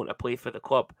guys were willing to play for the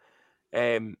club.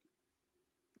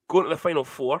 Going to the Final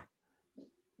Four,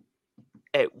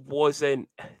 it wasn't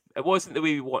the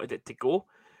way we wanted it to go.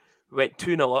 We went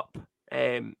 2-0 up.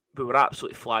 We were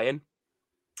absolutely flying.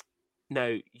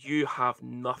 Now, you have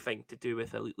nothing to do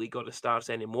with Elite League or the Stars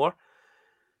anymore.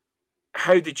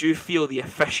 How did you feel the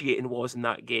officiating was in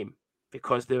that game?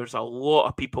 Because there's a lot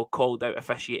of people called out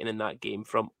officiating in that game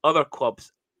from other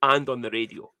clubs and on the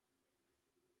radio.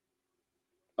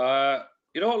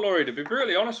 You know what, Laurie, to be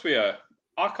brutally honest with you,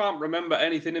 I can't remember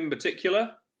anything in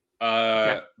particular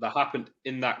that happened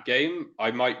in that game.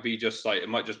 I might be just like, it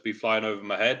might just be flying over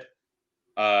my head.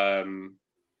 But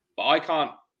I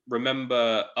can't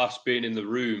remember us being in the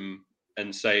room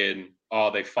and saying,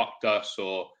 oh, they fucked us,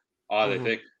 or they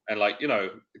think, and like,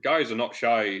 the guys are not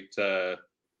shy to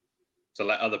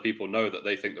let other people know that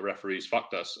they think the referees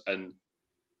fucked us. And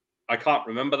I can't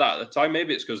remember that at the time.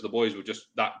 Maybe it's because the boys were just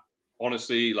that,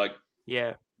 honestly, like,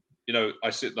 I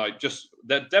sit like just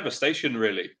that devastation,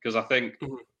 really, because I think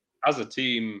as a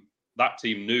team, that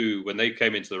team knew when they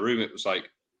came into the room, it was like,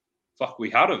 fuck, we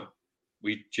had them.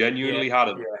 We genuinely had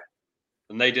them. Yeah.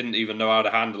 And they didn't even know how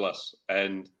to handle us.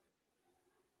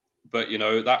 But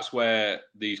that's where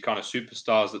these kind of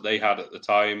superstars that they had at the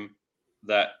time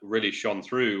that really shone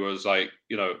through was like,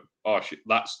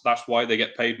 that's why they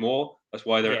get paid more. That's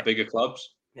why they're at bigger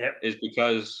clubs. Yeah. Is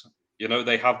because, You know,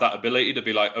 they have that ability to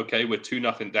be like, okay, we're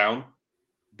 2-0 down.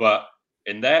 But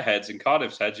in their heads, in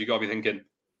Cardiff's heads, you got to be thinking,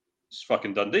 it's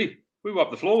fucking Dundee. We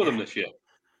wiped the floor with them this year.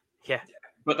 Yeah.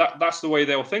 But that's the way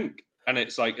they'll think. And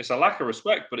it's like, it's a lack of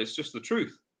respect, but it's just the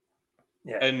truth.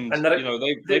 Yeah. And you know,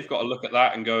 they've got to look at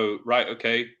that and go, right,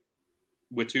 okay,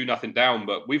 we're 2-0 down,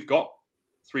 but we've got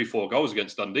 3-4 goals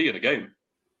against Dundee in a game.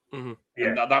 Mm-hmm. Yeah.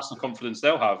 And that's the confidence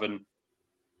they'll have. And,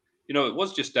 you know, it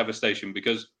was just devastation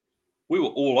because we were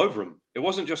all over them. It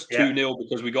wasn't just 2-0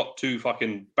 because we got 2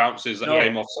 fucking bounces that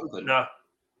came off something. No.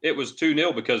 It was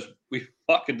 2-0 because we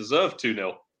fucking deserved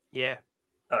 2-0. Yeah.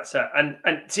 That's it. And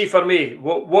see, for me,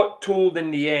 what told in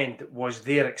the end was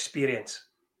their experience.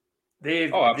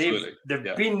 They've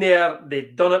been there,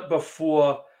 they've done it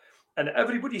before. And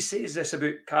everybody says this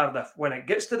about Cardiff. When it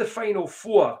gets to the final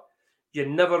 4, you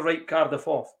never write Cardiff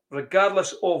off.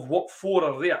 Regardless of what 4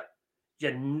 are there,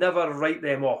 you never write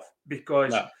them off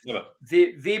because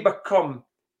they become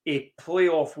a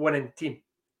playoff winning team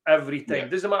every time.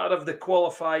 Doesn't matter if they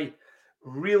qualify,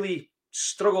 really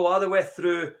struggle all the way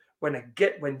through. When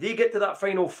they get to that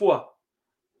final 4,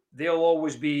 they'll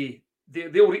always be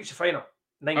they'll reach the final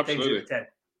 9 times out of 10.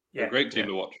 Yeah, a great team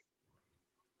to watch.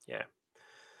 Yeah.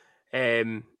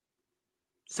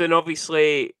 So then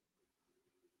obviously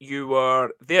you were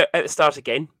there at the start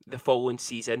again the following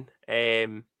season,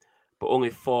 but only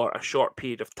for a short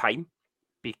period of time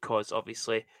because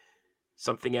obviously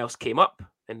something else came up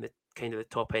in the kind of the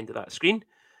top end of that screen,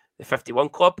 the 51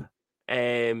 Club.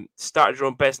 Started your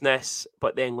own business,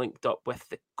 but then linked up with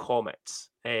the Comets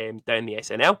down the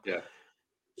SNL. Yeah.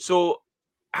 So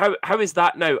how is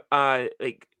that now?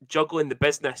 Like juggling the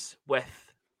business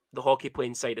with the hockey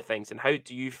playing side of things, and how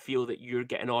do you feel that you're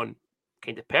getting on,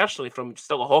 kind of personally, from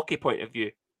still a hockey point of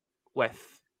view,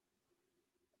 with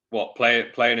what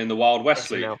playing in the Wild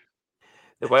West SNL? League?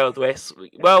 The Wild West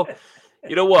League. Well,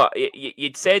 you know what?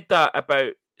 You'd said that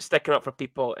about sticking up for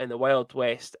people in the Wild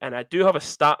West, and I do have a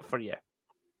stat for you.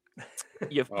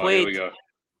 You've played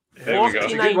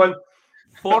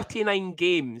 49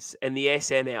 games in the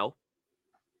SNL,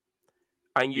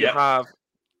 and you have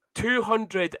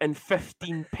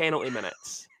 215 penalty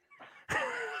minutes.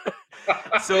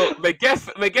 So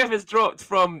McGiff has dropped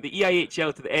from the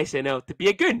EIHL to the SNL to be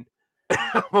a goon.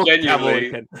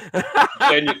 Genuinely.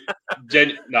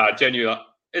 Genuinely.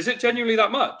 Is it genuinely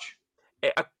that much?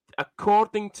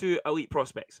 According to Elite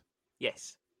Prospects,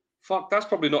 yes. Fuck, that's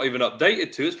probably not even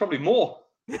updated to. It's probably more.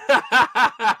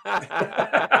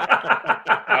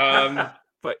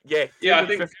 But yeah,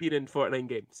 215 in 49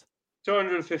 games.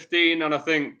 215, and I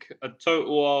think a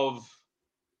total of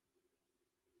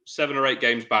 7 or 8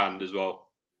 games banned as well.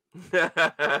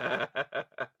 That's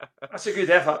a good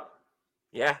effort.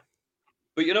 Yeah.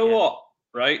 But you know what,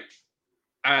 right?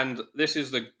 And this is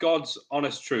the God's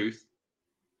honest truth.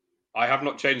 I have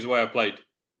not changed the way I played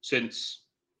since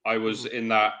I was in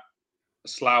that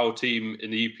Slough team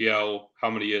in the EPL how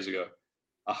many years ago.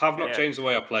 I have not changed the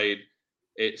way I played.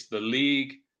 It's the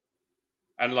league.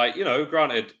 And like, you know,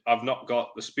 granted, I've not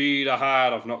got the speed I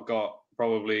had. I've not got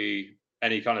probably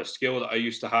any kind of skill that I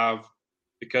used to have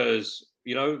because,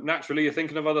 you know, naturally you're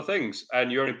thinking of other things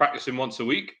and you're only practicing once a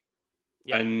week.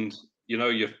 Yeah. And, you know,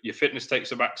 your fitness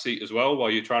takes a back seat as well while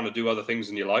you're trying to do other things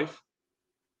in your life.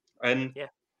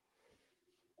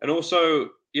 And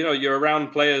also, you know, you're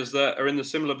around players that are in the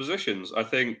similar positions. I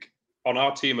think on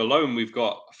our team alone, we've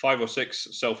got 5 or 6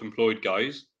 self-employed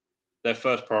guys. Their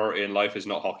first priority in life is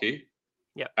not hockey.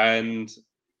 Yeah. And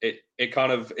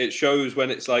it shows when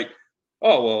it's like,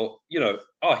 oh, well, you know,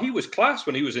 he was class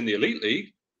when he was in the elite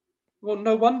league. Well,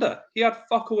 no wonder. He had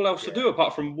fuck all else to do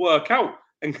apart from work out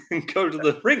and go to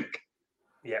the rink.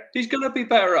 Yeah. He's going to be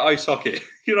better at ice hockey.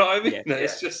 You know what I mean?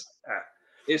 It's just,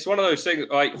 it's one of those things.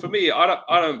 Like for me, I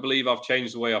don't believe I've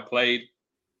changed the way I played.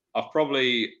 I've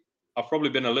probably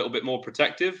been a little bit more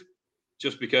protective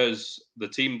just because the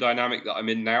team dynamic that I'm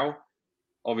in now,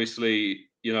 obviously,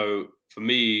 you know, for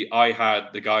me, I had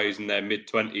the guys in their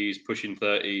mid-20s, pushing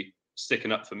 30,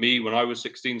 sticking up for me when I was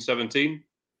 16, 17.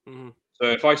 Mm-hmm. So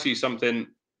if I see something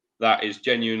that is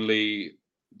genuinely,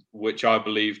 which I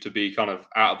believe to be kind of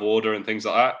out of order and things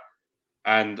like that,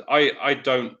 and I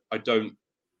don't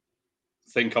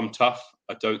think I'm tough.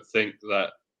 I don't think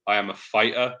that I am a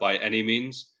fighter by any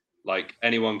means. Like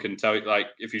anyone can tell you, like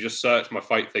if you just search my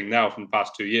fight thing now from the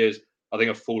past 2 years, I think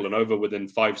I've fallen over within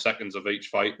 5 seconds of each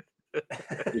fight.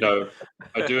 You know,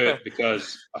 I do it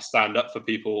because I stand up for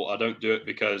people. I don't do it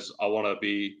because I want to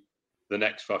be the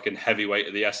next fucking heavyweight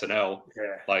of the SNL.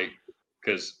 Yeah. Like,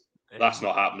 because that's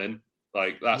not happening.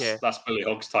 Like that's Billy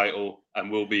Hogg's title and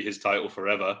will be his title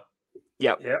forever.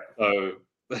 Yeah. So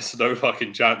there's no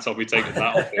fucking chance I'll be taking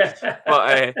that off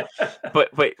him.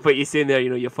 But you're saying there,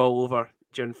 you fall over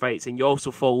during fights, and you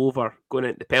also fall over going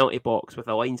into the penalty box with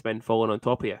a linesman falling on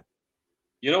top of you.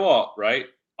 You know what, right?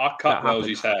 I cut That happens.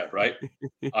 Wellsy's hair, right?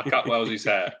 I cut Wellsy's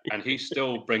hair, and he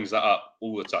still brings that up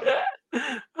all the time.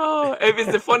 Oh, it was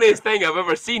the funniest thing I've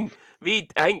ever seen. I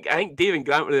think Dave and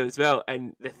Grant were there as well,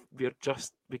 and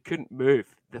we couldn't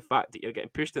move. The fact that you're getting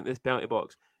pushed into this penalty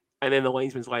box, and then the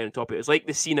linesman's lying on top of it. It was like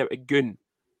the scene out of Goon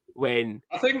when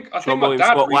I think Sean my William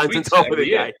dad Scott lands on retweets top it of the every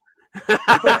year. guy.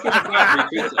 I'm pretty sure my dad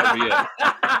retweets it every year.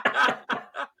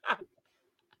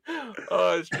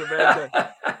 Oh, it's tremendous.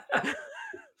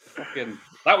 Fucking,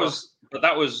 that was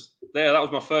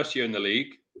my first year in the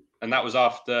league, and that was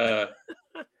after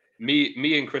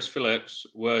me and Chris Phillips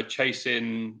were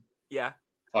chasing. Yeah.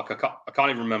 Like I can't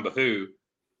even remember who.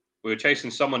 We were chasing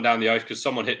someone down the ice because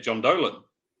someone hit John Dolan,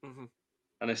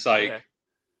 and it's like,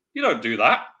 you don't do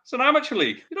that. It's an amateur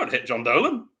league. You don't hit John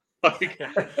Dolan. Like,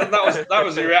 and that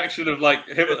was the reaction of like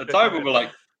him at the time. We were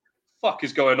like, "Fuck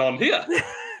is going on here?"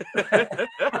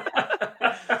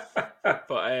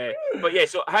 But yeah.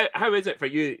 So how is it for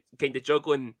you, kind of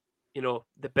juggling,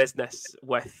 the business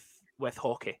with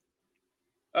hockey?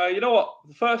 You know what?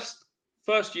 The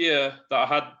first year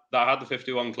that I had the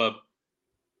 51 club,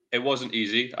 it wasn't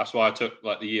easy. That's why I took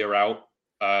like the year out.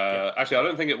 Actually, I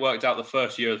don't think it worked out the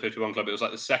first year of the 51 club. It was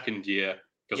like the second year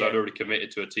because I'd already committed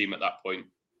to a team at that point.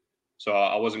 So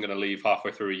I wasn't going to leave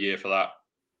halfway through a year for that.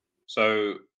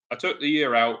 So I took the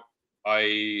year out.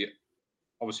 I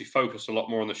obviously focused a lot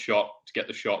more on the shop to get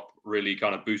the shop really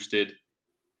kind of boosted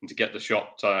and to get the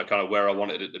shop to kind of where I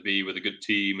wanted it to be with a good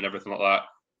team and everything like that.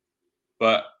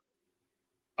 But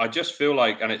I just feel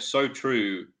like, and it's so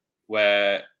true,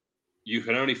 where you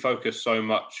can only focus so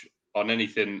much on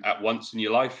anything at once in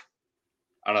your life.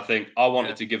 And I think I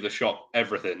wanted to give the shop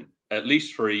everything, at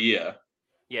least for a year.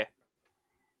 Yeah.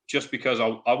 Just because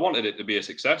I wanted it to be a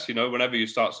success. Whenever you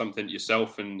start something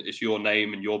yourself and it's your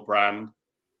name and your brand,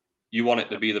 you want it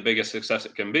to be the biggest success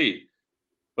it can be.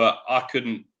 But I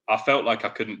felt like I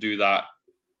couldn't do that.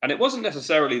 And it wasn't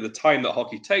necessarily the time that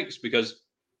hockey takes because,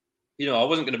 I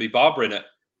wasn't going to be barbering at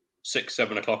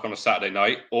 6-7 o'clock on a Saturday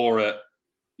night or at,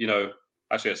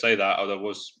 actually I say that, there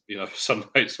was, some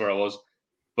nights where I was,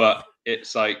 but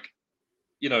it's like,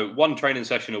 one training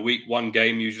session a week, one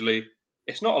game usually.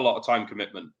 It's not a lot of time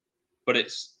commitment, but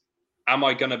it's, am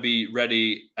I going to be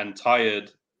ready and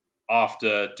tired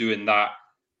after doing that?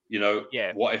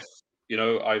 What if,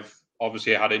 I've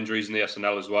obviously had injuries in the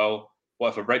SNL as well. What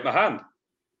if I break my hand?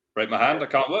 I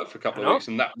can't work for a couple of weeks,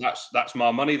 and that's my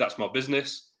money, that's my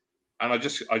business, and I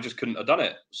just couldn't have done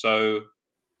it. So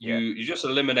you just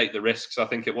eliminate the risks. I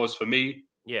think it was for me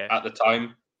at the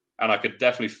time, and I could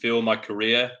definitely feel my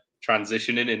career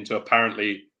transitioning into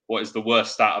apparently what is the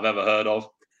worst stat I've ever heard of.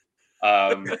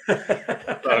 So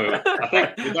I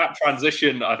think with that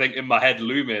transition, I think in my head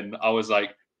looming, I was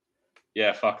like,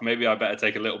 yeah, fuck, maybe I better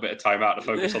take a little bit of time out to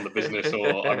focus on the business,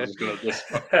 or I'm just going to just,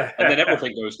 and then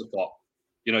everything goes to pot.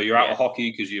 You're out of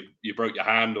hockey because you broke your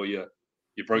hand or you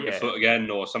broke your foot again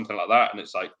or something like that. And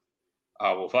it's like,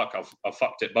 oh, well, fuck, I've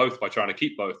fucked it both by trying to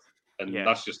keep both. And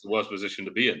that's just the worst position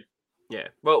to be in. Yeah.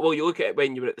 Well, you look at it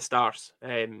when you were at the Stars.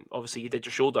 Obviously, you did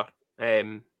your shoulder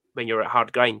when you were at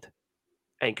hard grind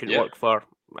and couldn't work for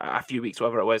a few weeks,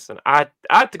 whatever it was. And I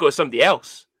had to go to somebody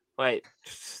else. Like,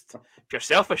 just pure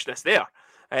selfishness there.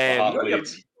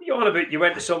 You on about you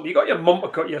went to somebody, you got your mum to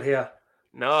cut your hair.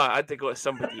 No, I had to go to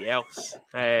somebody else.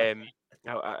 I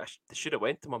should have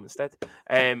went to mum instead.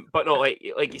 But no,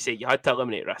 like you say, you had to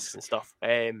eliminate risks and stuff.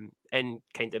 And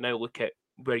kind of now look at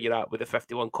where you're at with the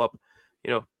 51 club.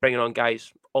 Bringing on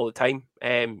guys all the time.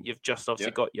 You've just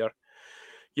obviously got your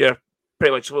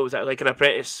pretty much, what was that, like an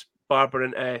apprentice barber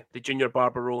into the junior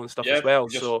barber role and stuff as well.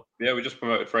 We just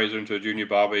promoted Fraser into a junior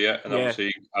barber, and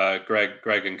obviously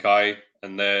Greg and Kai,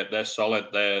 and they're solid.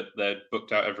 They're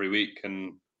booked out every week,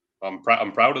 and I'm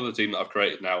proud of the team that I've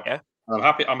created now. Yeah, and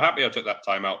I'm happy I took that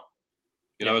time out.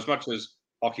 As much as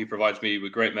hockey provides me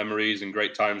with great memories and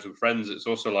great times with friends, it's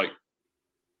also like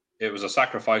it was a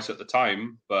sacrifice at the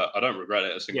time, but I don't regret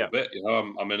it a single bit.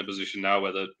 I'm in a position now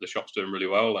where the shop's doing really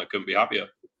well, and I couldn't be happier.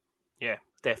 Yeah,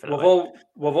 definitely.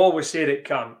 We've always said it,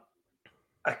 Cam.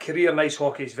 A career in ice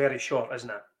hockey is very short, isn't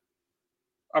it?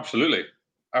 Absolutely.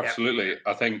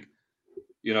 I think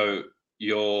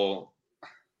you're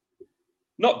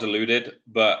not deluded,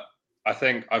 but I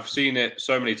think I've seen it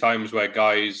so many times where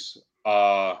guys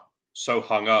are so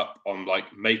hung up on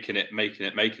like making it.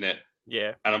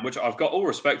 Yeah. And which I've got all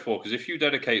respect for, because if you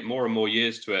dedicate more and more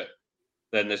years to it,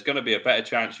 then there's going to be a better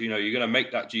chance, you're going to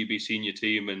make that GB senior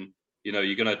team, and,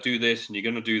 you're going to do this and you're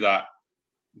going to do that.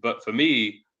 But for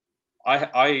me,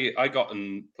 I got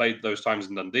and played those times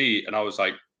in Dundee, and I was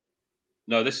like,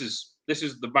 no, this is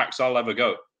the max I'll ever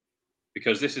go,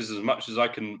 because this is as much as I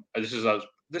can. This is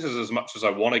as much as I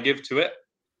want to give to it.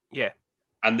 Yeah.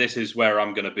 And this is where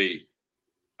I'm going to be.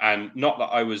 And not that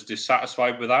I was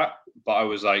dissatisfied with that, but I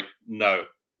was like, no,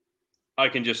 I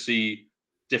can just see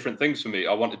different things for me.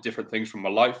 I wanted different things from my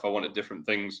life. I wanted different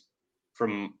things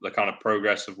from the kind of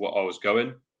progress of what I was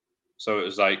going. So it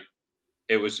was like,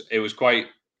 it was quite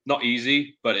not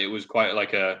easy, but it was quite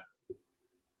like a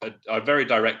very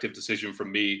directive decision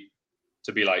from me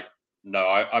to be like, no,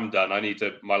 I'm done.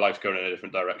 My life's going in a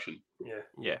different direction.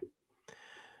 Yeah.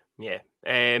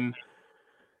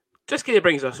 Just kind of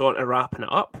brings us on to wrapping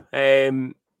it up.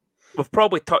 We've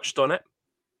probably touched on it,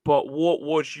 but what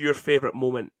was your favourite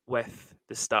moment with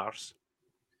the Stars?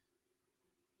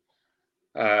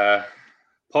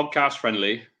 Podcast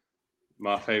friendly.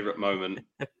 My favourite moment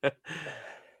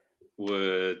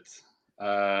would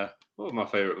what would my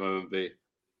favourite moment be?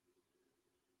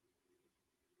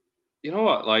 You know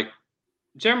what? Like,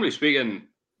 generally speaking,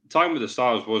 time with the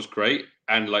Stars was great,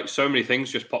 and like so many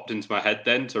things just popped into my head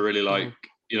then to really like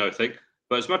think.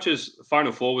 But as much as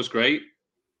Final Four was great,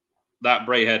 that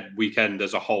Braehead weekend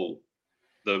as a whole,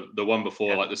 the one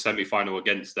before like the semi-final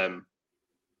against them,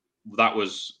 that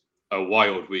was a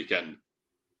wild weekend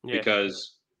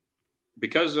because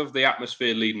of the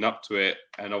atmosphere leading up to it,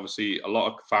 and obviously a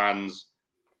lot of fans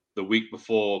the week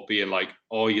before being like,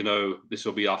 oh, this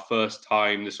will be our first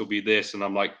time, this will be this, and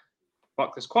I'm like,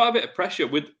 fuck, there's quite a bit of pressure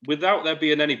without there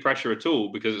being any pressure at all,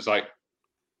 because it's like,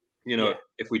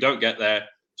 if we don't get there,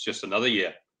 it's just another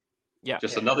year.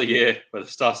 Another year where the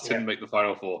Stars didn't make the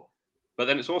Final Four. But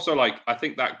then it's also like, I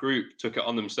think that group took it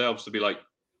on themselves to be like,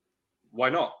 why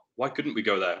not? Why couldn't we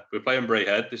go there? We're playing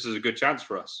Braehead. This is a good chance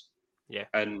for us. Yeah.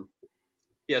 And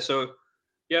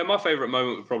my favourite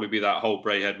moment would probably be that whole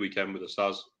Braehead weekend with the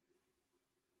Stars.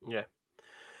 Yeah.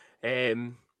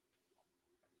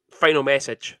 Final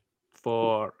message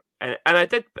for, and I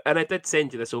did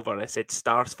send you this over, and I said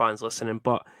Stars fans listening,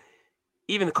 but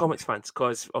even the Comets fans,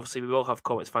 because obviously we will have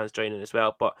Comets fans joining as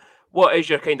well. But what is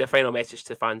your kind of final message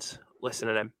to fans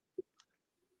listening in?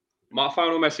 My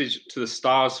final message to the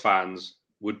Stars fans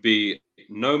would be,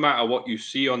 no matter what you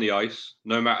see on the ice,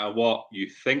 no matter what you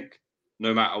think,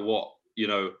 no matter what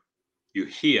you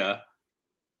hear,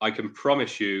 I can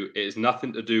promise you it is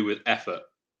nothing to do with effort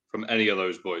from any of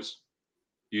those boys.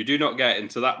 You do not get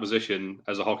into that position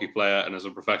as a hockey player and as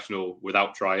a professional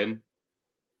without trying.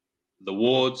 The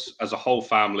Wards, as a whole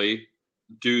family,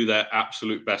 do their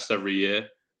absolute best every year.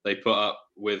 They put up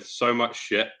with so much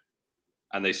shit,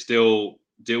 and they still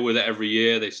deal with it every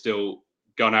year. They still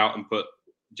gun out and put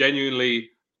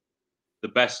genuinely the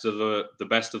best of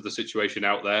the situation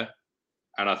out there.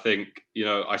 And I think,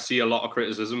 I see a lot of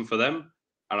criticism for them,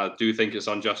 and I do think it's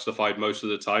unjustified most of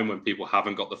the time when people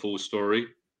haven't got the full story.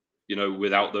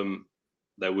 Without them,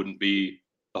 there wouldn't be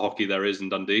the hockey there is in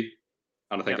Dundee.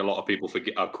 And I think a lot of people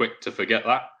are quick to forget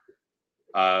that.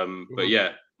 But yeah,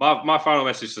 my final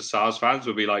message to Stars fans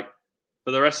would be like,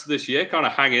 for the rest of this year, kind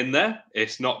of hang in there.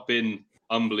 It's not been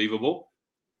unbelievable,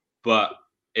 but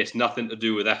it's nothing to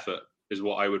do with effort, is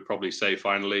what I would probably say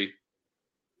finally.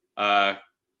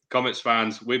 Comets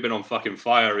fans, we've been on fucking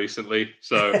fire recently,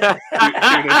 so tune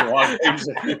into our games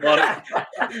if you want it.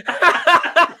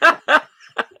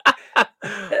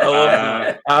 I love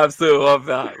that. I absolutely love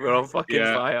that. We're on fucking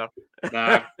fire.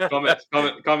 Nah,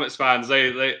 Comets fans,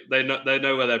 they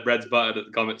know where their bread's buttered at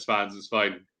the Comets fans. It's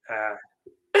fine.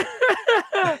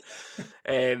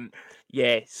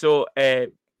 So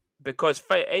because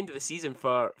end of the season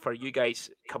for you guys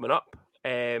coming up,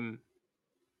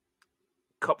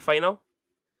 cup final,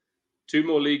 2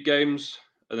 more league games,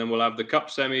 and then we'll have the cup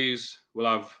semis. We'll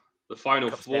have the final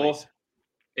cup 4 semis.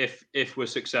 If we're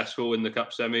successful in the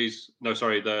cup semis. No,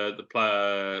 sorry,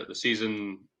 the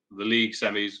season, the league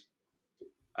semis.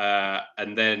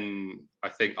 And then I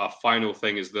think our final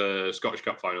thing is the Scottish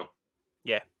Cup final.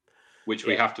 Yeah. Which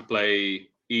we have to play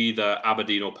either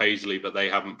Aberdeen or Paisley, but they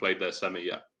haven't played their semi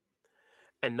yet.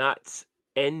 And that's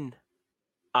in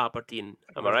Aberdeen.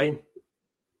 Am I right?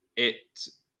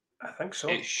 I think so.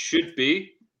 It should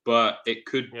be, but it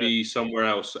could be somewhere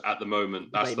else at the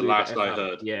moment. That's the last I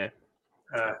heard. Yeah.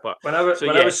 But when I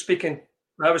was speaking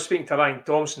to Ryan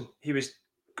Thompson, he was,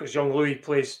 because young Louis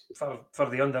plays for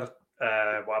the under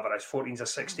whatever it's 14s or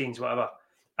 16s, whatever,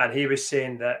 and he was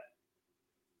saying that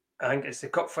I think it's the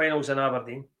cup finals in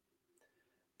Aberdeen,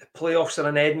 the playoffs are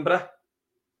in Edinburgh.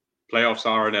 Playoffs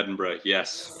are in Edinburgh,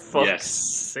 yes. Fuck's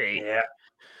sake. Yeah.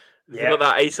 We've got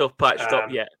that ice off patched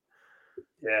up yet.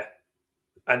 Yeah.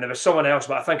 And there was someone else,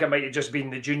 but I think it might have just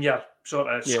been the junior sort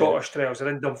of Yeah. Scottish trials. And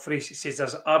in Dumfries, he says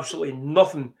there's absolutely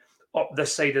nothing up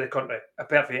this side of the country,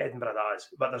 apart from Edinburgh, that is.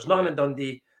 But there's nothing in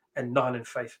Dundee and nothing in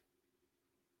Fife.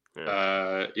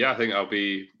 I think that'll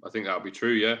be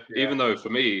true. Yeah. Yeah. Even though for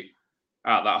me,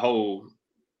 out the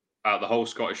whole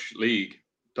Scottish league,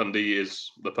 Dundee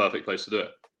is the perfect place to do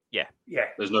it. Yeah.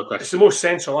 There's no question. It's the most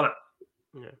central, isn't it?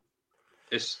 Yeah.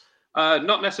 It's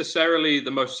not necessarily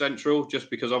the most central, just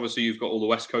because obviously you've got all the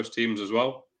West Coast teams as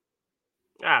well.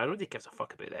 Nobody gives a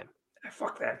fuck about them.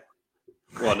 Fuck them.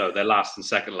 Well, no, they're last and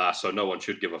second last, so no one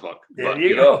should give a fuck. There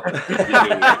you go.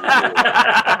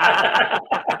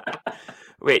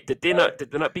 Wait, did they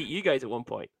not beat you guys at one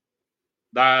point?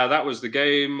 That was the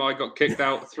game I got kicked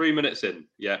out 3 minutes in.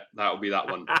 Yeah, that'll be that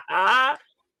one.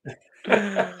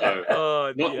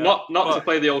 So, not to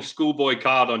play the old schoolboy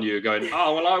card on you, going,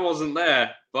 oh well, I wasn't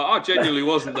there, but I genuinely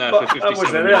wasn't there for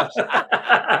 57 minutes.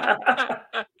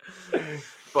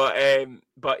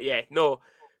 But yeah, no,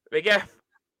 McGiff,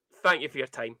 thank you for your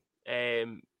time.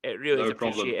 It really is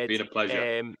appreciated. Been a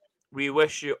pleasure. We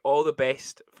wish you all the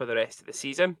best for the rest of the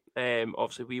season.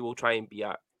 Obviously, we will try and be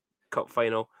at cup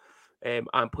final and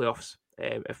playoffs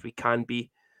if we can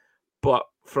be. But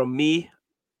from me,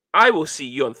 I will see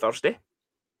you on Thursday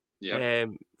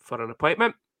for an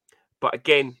appointment. But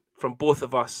again, from both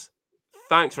of us,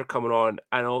 thanks for coming on,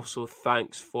 and also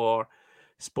thanks for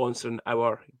sponsoring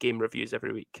our game reviews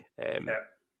every week. It's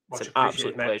an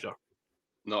absolute pleasure.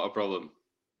 Not a problem.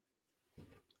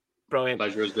 Brilliant.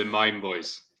 Pleasure has been mine,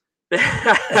 boys.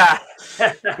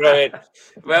 Brilliant.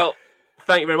 Well,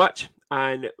 thank you very much,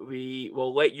 and we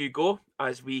will let you go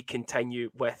as we continue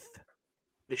with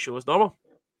the show as normal.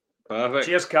 Perfect.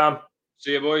 Cheers, Cam.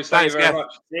 See you, boys. Thanks, Thank you very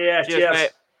much. Yeah, cheers.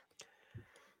 Mate.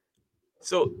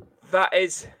 So that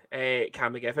is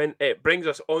Cam McGiffin. It brings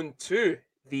us on to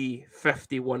the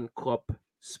 51 Club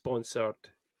sponsored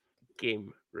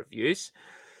game reviews.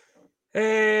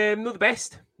 Not the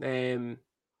best. No.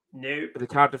 The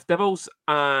Cardiff Devils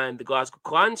and the Glasgow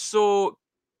Clans. So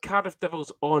Cardiff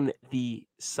Devils on the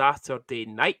Saturday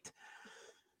night.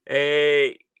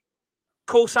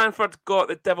 Cole Sanford got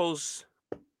the Devils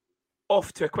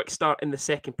off to a quick start in the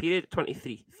second period,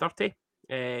 23-30.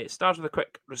 Starts with a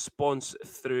quick response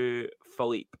through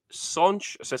Philippe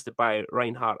Songe, assisted by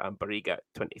Reinhardt and Barriga,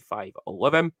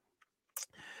 25-11.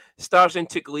 Stars then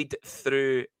took lead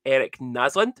through Eric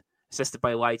Nasland, assisted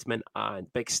by Leidman and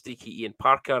big streaky Ian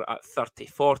Parker at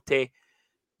 30-40.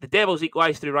 The Devils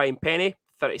equalised through Ryan Penny,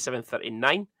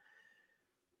 37-39.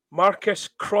 Marcus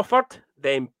Crawford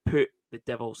then put the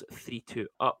Devils 3-2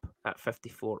 up at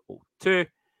 54-02.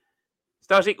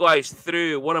 Stars equalised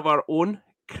through one of our own,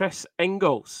 Chris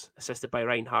Ingalls, assisted by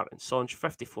Reinhardt and Songe,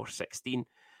 54-16.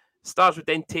 Stars would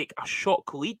then take a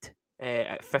shock lead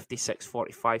at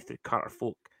 56-45 through Carter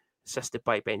Folk, assisted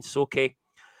by Ben Soke.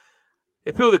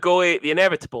 They pull the goalie, the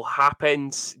inevitable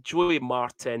happens. Joey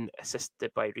Martin,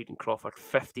 assisted by Reid and Crawford,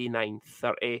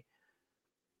 59-30.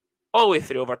 All the way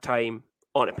through overtime,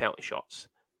 on a penalty shots.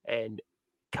 And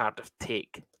Cardiff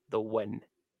take the win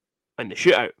in the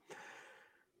shootout.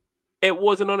 It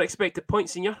was an unexpected point,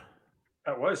 Senior.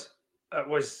 It was. It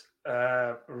was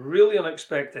a really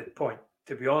unexpected point,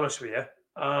 to be honest with you.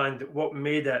 And what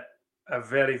made it a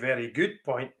very, very good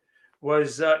point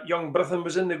was that young Britton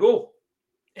was in the goal.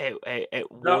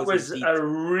 That was indeed a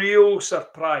real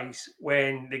surprise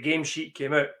when the game sheet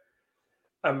came out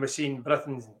and we seen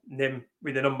Britton's name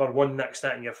with the number 1 next to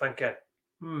it, and you're thinking,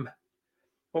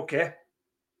 okay.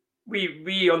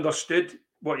 We understood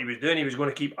what he was doing. He was going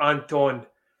to keep Anton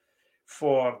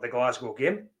for the Glasgow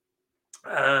game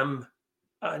and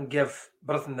give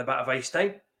Britton a bit of ice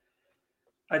time.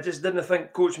 I just didn't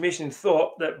think Coach Mason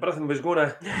thought that Britton was going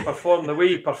to perform the way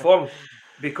he performed,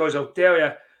 because I'll tell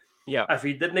you, if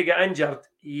he didn't get injured,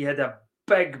 he had a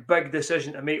big, big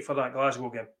decision to make for that Glasgow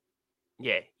game.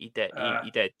 Yeah, he did.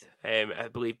 He did. I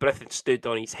believe Britton stood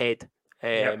on his head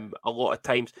a lot of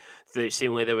times.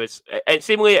 Seemingly there was, and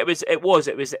seemingly it was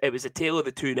a tale of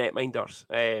the two netminders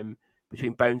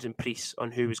between Bounds and Priest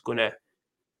on who was going to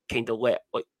kind of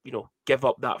give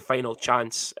up that final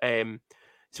chance,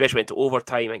 especially into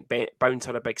overtime. I think Bounds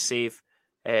had a big save.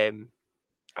 I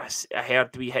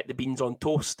heard we hit the beans on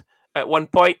toast at one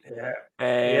point.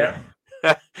 As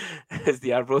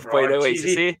the Arbroath point out likes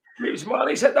to say. He's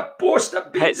hit the post, the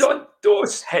beans on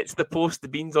toast. Hits the post, the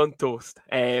beans on toast.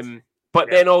 But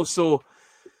then also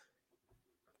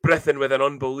Britton with an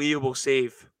unbelievable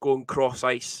save going cross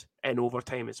ice in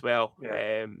overtime as well.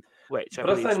 Which I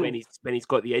believe is when he's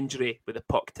got the injury with the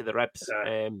puck to the ribs.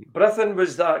 Britton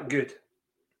was that good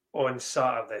on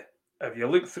Saturday. If you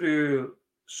look through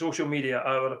social media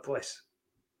all over the place,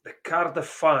 the Cardiff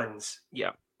fans,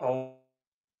 Yeah. a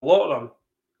lot of them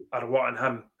are wanting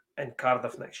him in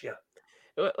Cardiff next year.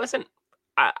 Listen,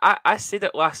 I said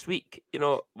it last week.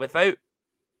 Without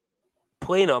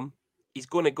playing him, he's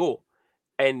going to go,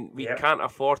 and we Yep. can't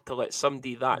afford to let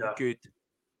somebody that No. good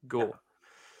go.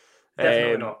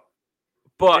 Definitely not.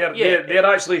 But they're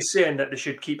actually saying that they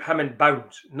should keep him in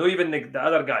bounds, not even the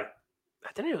other guy.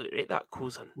 I didn't really rate that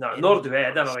Coulson. No, nor do I.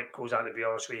 I don't like Coulson, to be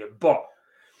honest with you. But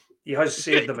he has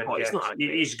saved them in games.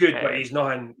 He's good, but he's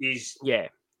not in. He's not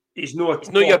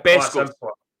your best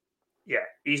goal. Yeah,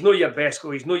 he's not your best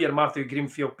goal. He's not your Matthew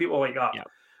Greenfield, people like that. Yeah.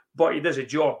 But he does a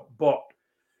job. But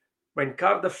when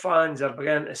Cardiff fans are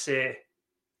beginning to say,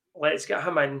 let's get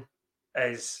him in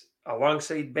as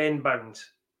alongside Ben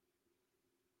Bounds,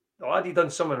 the lad, he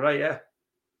done something right,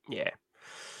 yeah.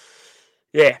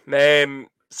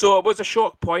 So it was a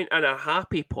shock point and a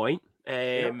happy point,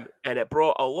 and it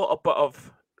brought a little bit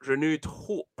of renewed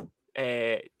hope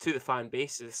to the fan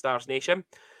base of the Stars Nation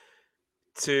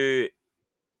to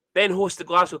then host the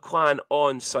Glasgow Clan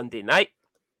on Sunday night.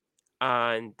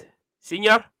 And,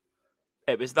 Senior,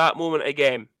 it was that moment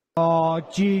again. Oh,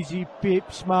 Jeezy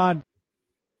Peeps, man.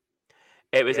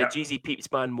 It was a Jeezy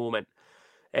Peeps, man moment.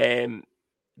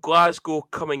 Glasgow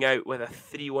coming out with a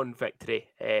 3-1 victory.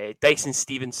 Dyson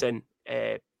Stevenson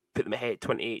put them ahead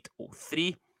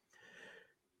 28-03.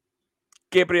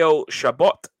 Gabriel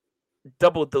Chabot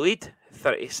doubled the lead,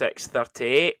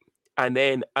 36-38. And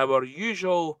then our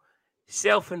usual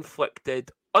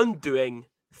self-inflicted undoing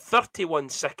 31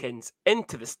 seconds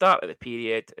into the start of the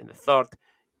period in the third,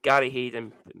 Gary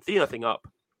Hayden put 3-0 up.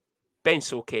 Ben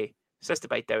Soke, assisted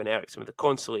by Down Eriksson with a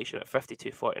consolation at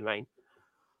 52-49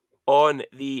 on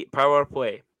the power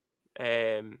play.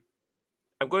 I'm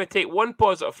going to take one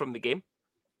positive from the game.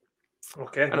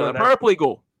 Okay. Another power play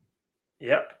goal.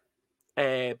 Yep.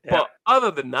 But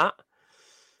other than that,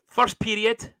 first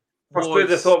period. I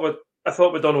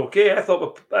thought we'd done okay. I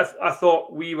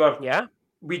thought we were. Yeah.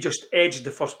 We just edged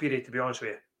the first period, to be honest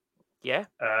with you. Yeah.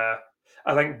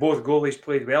 I think both goalies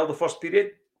played well the first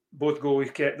period. Both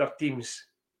goalies kept their teams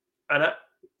in it,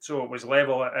 so it was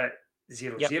level at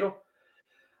 0-0.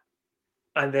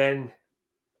 And then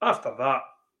after that,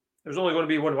 there was only going to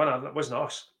be one winner, and it wasn't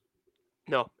us.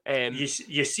 No. You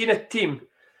seen a team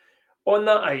on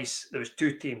that ice. There was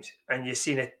two teams, and you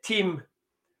seen a team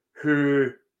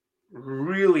who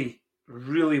really,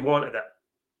 really wanted it.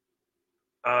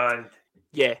 And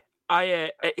yeah,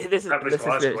 this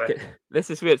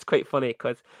is where it's quite funny,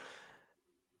 because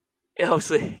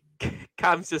obviously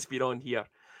Cam's just been on here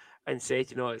and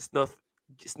said, it's not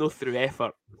through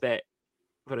effort that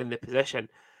we're in the position.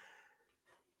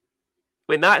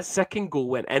 When that second goal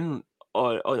went in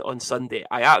on Sunday,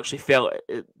 I actually felt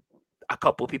a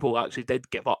couple of people actually did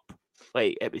give up.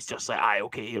 Like, it was just like,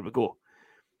 okay, here we go.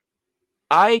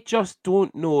 I just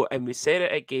don't know, and we said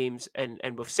it at games, and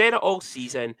we've said it all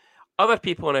season. Other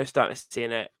people are now starting to say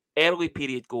it. Early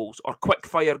period goals or quick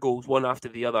fire goals, one after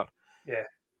the other. Yeah.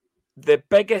 The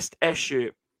biggest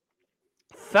issue,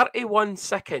 31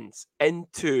 seconds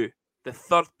into the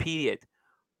third period,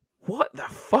 what the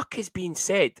fuck is being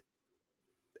said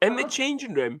in the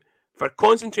changing room for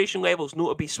concentration levels not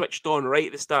to be switched on right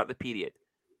at the start of the period?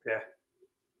 Yeah.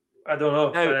 I don't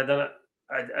know. Now,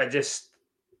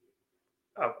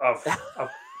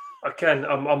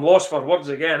 I'm lost for words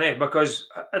again, because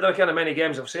I don't know how many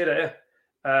games I've said it,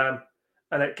 and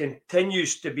it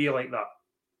continues to be like that.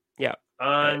 Yeah.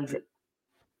 And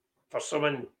for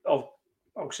someone, I'll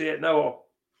say it now, I'll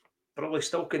probably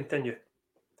still continue.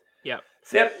 Yeah.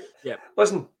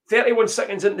 Listen, 31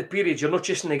 seconds into the period, you're not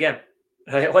chasing the game.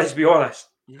 Right, let's be honest.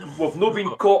 We've not been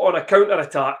caught on a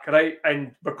counter-attack, right?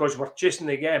 And because we're chasing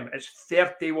the game, it's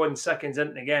 31 seconds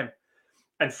into the game.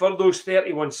 And for those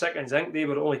 31 seconds, I think they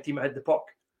were the only team that had the puck.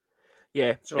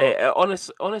 Yeah. So,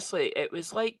 honestly, it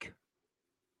was like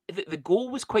the goal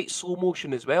was quite slow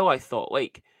motion as well, I thought.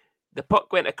 Like, the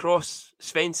puck went across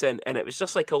Svensson, and it was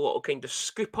just like a little kind of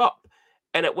scoop up,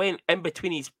 and it went in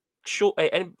between his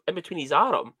in between his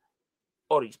arm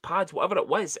or his pads, whatever it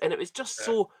was, and it was just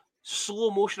so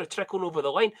slow motion of trickling over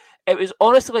the line. It was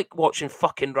honestly like watching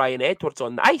fucking Ryan Edwards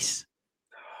on the ice.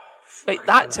 Like,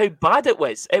 that's how bad it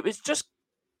was. It was just,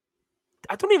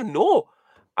 I don't even know.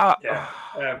 I'll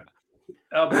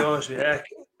be honest with you.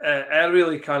 I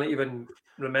really can't even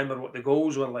remember what the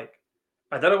goals were like.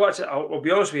 I didn't watch it. I'll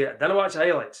be honest with you. I didn't watch the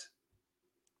highlights.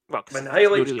 Well, when the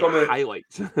highlights come out,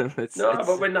 highlights.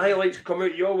 But when the highlights come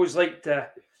out, you always like to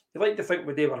think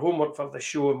we do our homework for the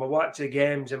show, and we watch the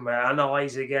games and we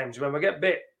analyse the games. When we get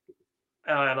bit,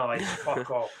 I analyse.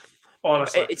 Fuck off.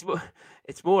 Honestly, it's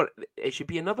more. It should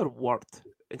be another word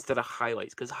instead of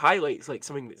highlights, because highlights like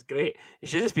something that's great. It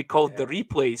should just be called the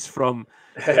replays from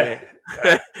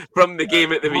from the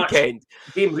game at the Match weekend.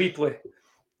 game replay.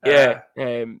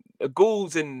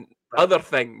 Goals and other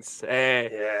things.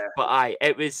 But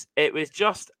it was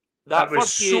just that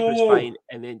first period was fine,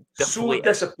 and then deflated.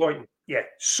 So disappointing. Yeah,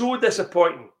 so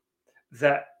disappointing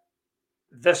that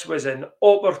this was an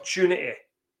opportunity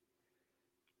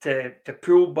to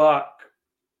pull back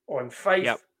on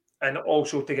Fife and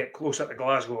also to get closer to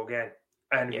Glasgow again.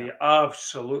 And we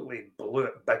absolutely blew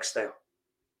it big style.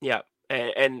 Yeah,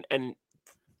 and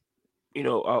you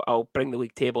know, I'll bring the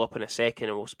league table up in a second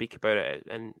and we'll speak about it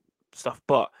and stuff.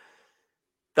 But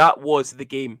that was the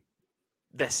game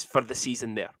for the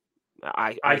season there.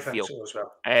 I feel think so as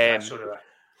well. So do I.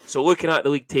 So looking at the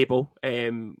league table,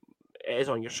 it is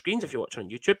on your screens if you're watching on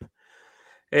YouTube.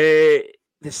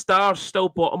 The Stars still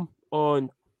bottom on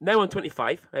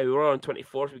 25. We were on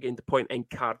 24, so we gained a point in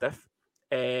Cardiff.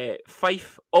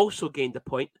 Fife also gained a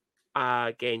point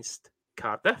against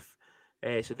Cardiff.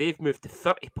 So they've moved to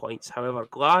 30 points. However,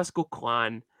 Glasgow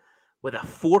Clan, with a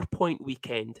 4-point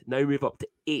weekend, now move up to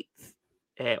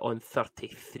 8th on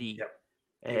 33. Yep.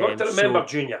 You've got to remember,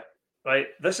 Junior, right?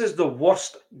 This is the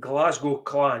worst Glasgow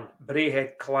Clan,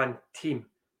 Braehead Clan team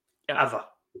ever.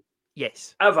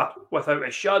 Yes. Ever, without a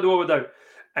shadow of a doubt.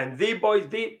 And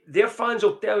their fans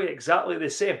will tell you exactly the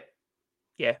same.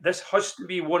 Yeah. This has to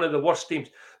be one of the worst teams.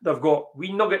 They've got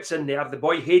wee nuggets in there. The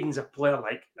boy Hayden's a player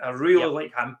I really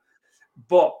like him.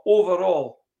 But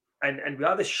overall, and with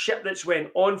all the shit that's went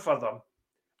on for them,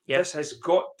 this has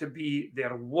got to be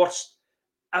their worst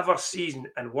ever season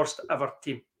and worst ever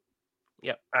team.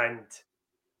 Yep. And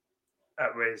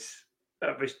it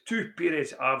was 2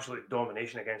 periods of absolute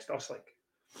domination against us.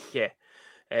 Yeah.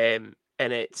 And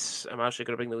I'm actually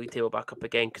going to bring the league table back up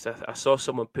again because I saw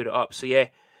someone put it up. So the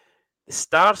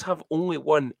Stars have only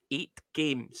won 8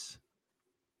 games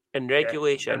in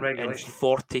regulation in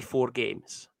 44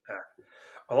 games.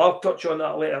 Well, I'll touch on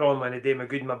that later on when I do my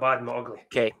good, my bad, my ugly.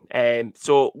 Okay.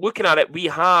 So looking at it, we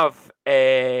have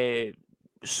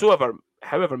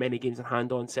however many games in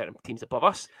hand on certain teams above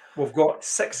us. We've got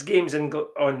 6 games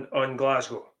on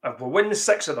Glasgow. If we win the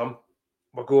 6 of them,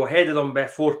 we'll go ahead of them by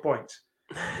 4 points.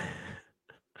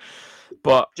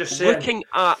 But just looking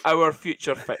at our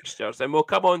future fixtures, and we'll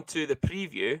come on to the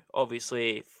preview,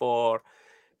 obviously, for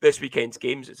this weekend's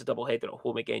games. It's a double-header at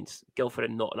home against Guildford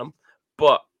and Nottingham.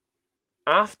 But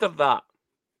after that,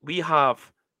 we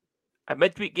have a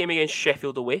midweek game against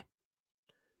Sheffield away,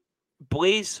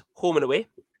 Blaze home and away,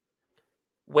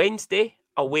 Wednesday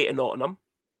away to Nottingham,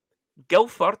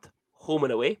 Guildford home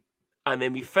and away, and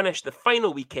then we finish the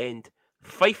final weekend,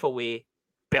 Fife away,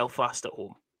 Belfast at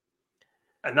home.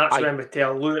 And that's when we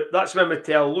tell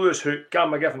Lewis who Cam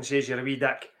McGiffin says you're a wee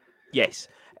dick. Yes.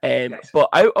 But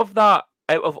out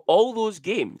of all those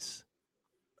games,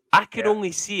 I can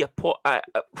only see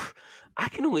I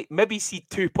can only maybe see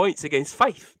 2 points against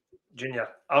Fife. Junior,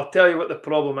 I'll tell you what the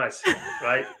problem is,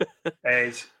 right?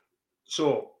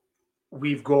 So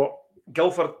we've got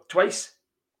Guildford twice.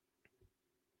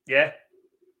 Yeah.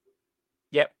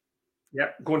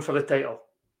 Yep. Going for the title.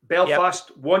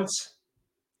 Belfast once.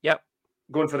 Yep.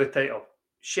 Going for the title.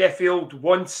 Sheffield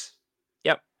once.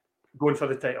 Yep. Going for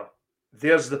the title.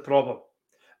 There's the problem.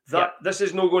 This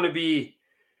is not going to be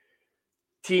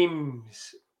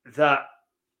teams that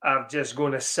are just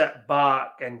going to sit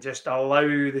back and just allow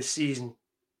the season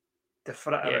to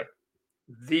fritter out.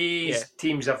 These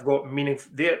teams have got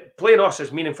meaningful. They're playing us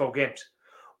as meaningful games.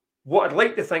 What I'd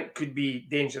like to think could be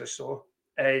dangerous, though,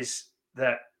 is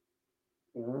that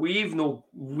we've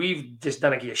just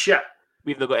done a gear shit.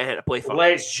 We've not got anything to play for.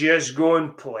 Let's just go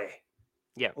and play.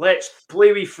 Yeah. Let's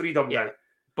play with freedom now.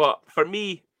 But for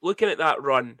me, looking at that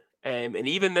run, and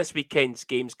even this weekend's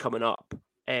games coming up,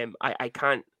 I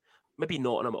can't, maybe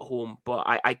Nottingham at home, but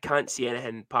I can't see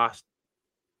anything past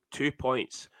 2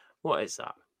 points. What is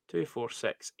that? 2, 4,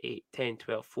 6, 8, 10,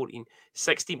 12, 14,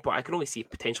 16 points. I can only see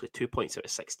potentially 2 points out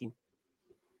of 16.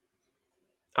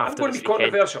 I'm going to be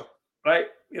controversial, right?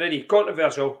 You ready?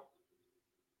 Controversial.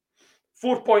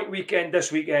 4-point weekend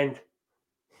this weekend.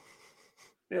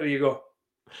 There you go.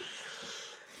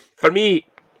 For me,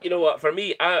 you know what? For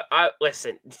me, I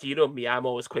listen. You know me. I'm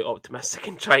always quite optimistic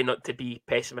and try not to be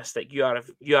pessimistic. You are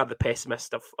the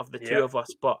pessimist of the two of us.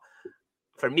 But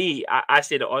for me, I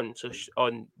said it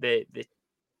on the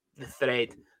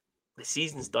thread. The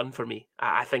season's done for me.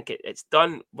 I think it's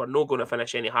done. We're not going to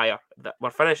finish any higher. We're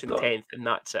finishing 10th, and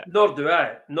that's it. Nor do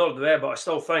I. But I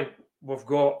still think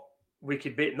we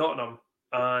could beat Nottingham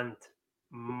and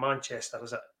Manchester.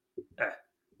 Is it?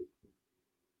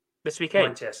 This weekend?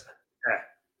 Manchester.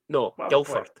 No,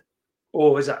 Guildford.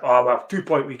 Oh, is it? Oh, well,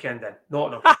 2-point weekend then.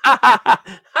 Nottingham.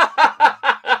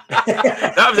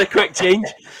 That was a quick change.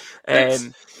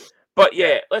 But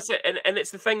yeah, listen, and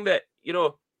it's the thing that, you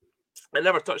know, I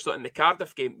never touched on it in the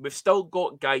Cardiff game. We've still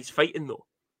got guys fighting though.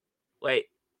 Like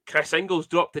Chris Ingles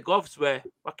dropped the gloves with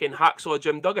fucking hacksaw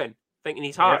Jim Duggan, thinking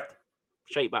he's hard.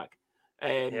 Shite back.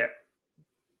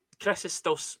 Chris is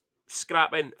still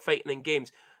scrapping, fighting in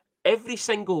games. Every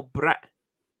single Brit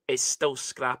is still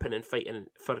scrapping and fighting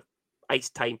for ice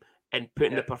time and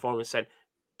putting the performance in.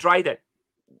 Dryden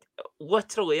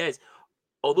literally is.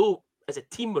 Although as a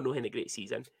team we're not having a great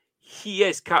season, he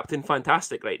is captain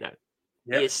fantastic right now.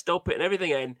 He is still putting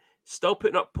everything in, still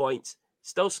putting up points,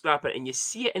 still scrapping, and you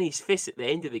see it in his face at the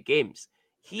end of the games.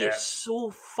 He is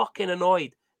so fucking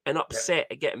annoyed and upset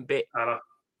at getting beat.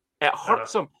 It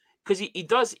hurts him because he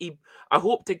does. I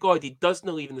hope to God he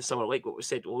doesn't leave in the summer, like what we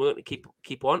said. We're going to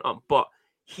keep on him, but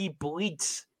he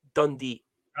bleeds Dundee.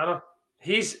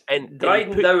 He's and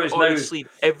Dryden now is on now his sleeve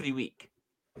every week.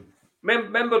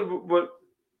 Remember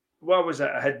what was it?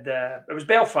 I had it was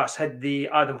Belfast had the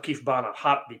Adam Keefe banner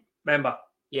Heartbeat. Remember?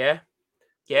 Yeah.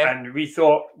 And we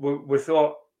thought,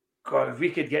 God, if we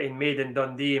could get him made in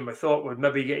Dundee, and we thought we'd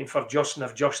maybe get him for Justin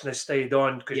if Justin has stayed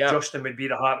on, because Justin would be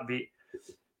the heartbeat.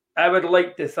 I would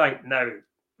like to think now,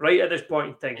 right at this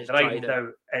point in time, Dryden now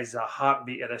is a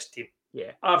heartbeat of this team.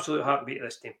 Yeah. Absolute heartbeat of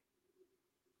this team.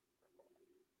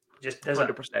 Just does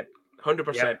 100%.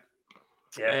 100%.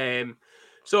 Yeah.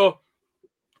 So,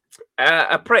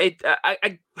 I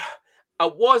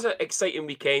was an exciting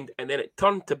weekend, and then it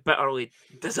turned to bitterly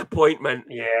disappointment.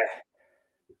 Yeah.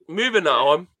 Moving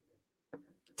on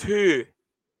to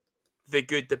the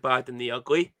good, the bad, and the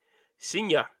ugly.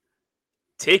 Senior,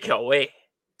 take it away.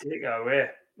 Take it away.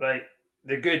 Right.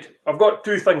 The good. I've got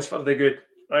two things for the good.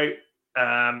 Right.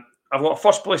 I've got a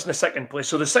first place and a second place.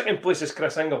 So the second place is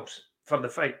Chris Ingles for the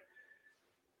fight.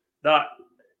 That,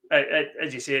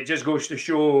 as you say, it just goes to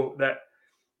show that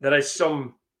there is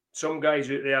some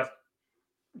guys out there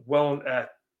willing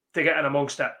to get in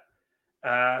amongst it.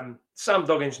 Sam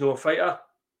Duggan's no fighter,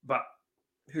 but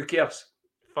who cares?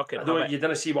 You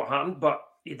didn't see what happened, but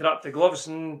he dropped the gloves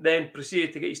and then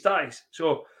proceeded to get his ties.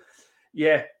 So,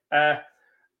 yeah.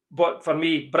 But for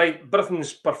me,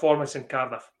 Britain's performance in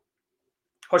Cardiff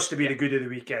has to be the good of the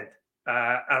weekend.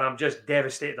 And I'm just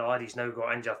devastated the lad he's now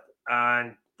got injured.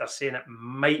 And they're saying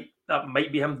that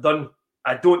might be him done.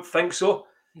 I don't think so.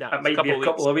 No, it might be a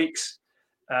couple of weeks.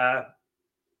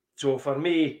 So for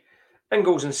me,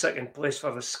 Ingles in second place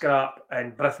for the scrap,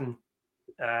 and Britain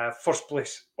first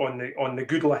place on the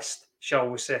good list, shall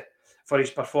we say, for his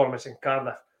performance in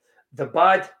Cardiff. The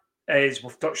bad is,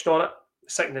 we've touched on it,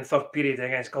 second and third period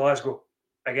against Glasgow,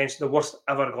 against the worst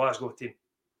ever Glasgow team.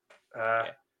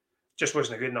 Just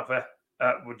wasn't good enough. It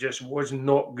just was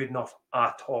not good enough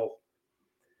at all.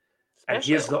 Especially and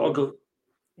here's the ugly.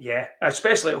 Yeah,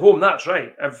 especially at home, that's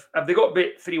right. If they got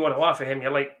beat 3-1 away for him,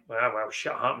 you're like, well,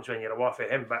 shit happens when you're away for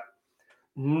him, but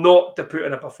not to put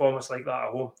in a performance like that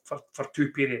at home for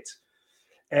two periods.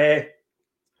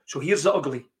 So here's the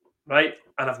ugly, right?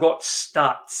 And I've got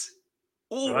stats.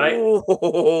 Right?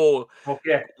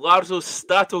 Okay. Larzo's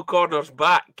Stato corner's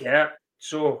back. Yeah.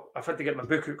 So I've had to get my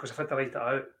book out because I've had to write it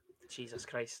out. Jesus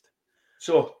Christ.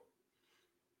 So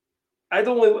I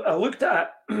looked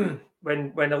at it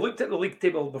when I looked at the league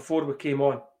table before we came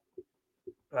on,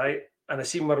 right? And I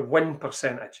seen our win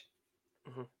percentage.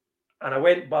 Mm-hmm. And I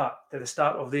went back to the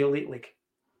start of the Elite League,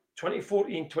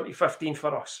 2014, 2015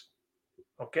 for us.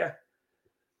 Okay?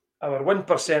 Our win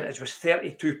percentage was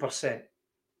 32%.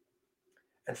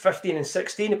 In 15 and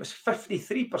 16, it was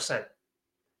 53%.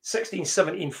 16,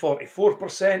 17,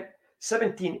 44%.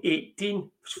 17, 18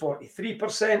 was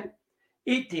 43%.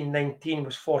 18, 19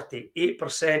 was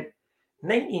 48%.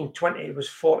 19, 20 was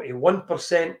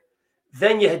 41%.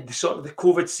 Then you had the sort of the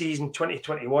COVID season,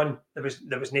 2021. There was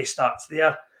no stats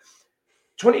there.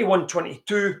 21,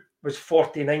 22 was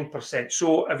 49%.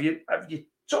 So if you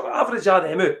sort of average all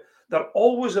them out, they're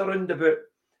always around about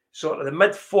sort of the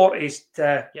mid 40s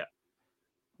to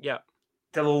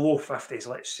the low 50s,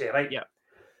 let's say, right? Yeah.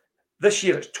 This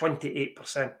year it's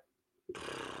 28%.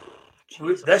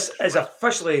 This is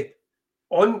officially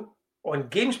on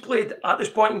games played at this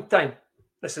point in time.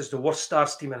 This is the worst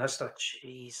Stars team in history.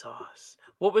 Jesus.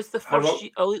 What was the first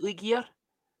Elite League year?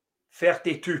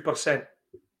 32%.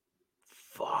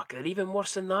 Fuck, they're even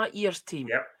worse than that year's team.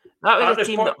 Yep. That was a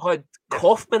team that had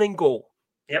Kaufman in goal.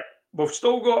 Yep. There's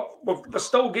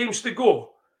still games to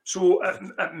go. So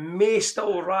it may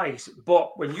still rise.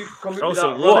 But when you come out with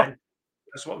that running,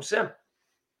 that's what I'm saying.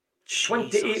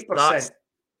 28%.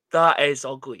 That is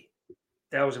ugly.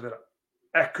 Tells about it.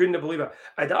 I couldn't believe it.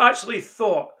 I'd actually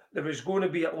thought there was going to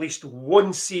be at least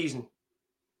one season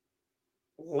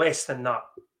less than that.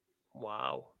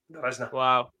 Wow. There isn't.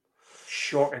 Wow.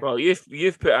 Shocking. Well,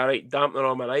 you've put a right dampener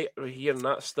on my night hearing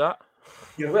that stat.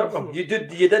 You're welcome. You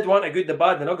did want a good, the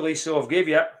bad, and ugly, so I've gave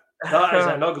you it. That is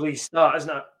an ugly start, isn't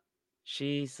it?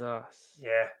 Jesus.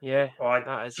 Yeah. Yeah. Oh,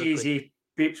 that is cheesy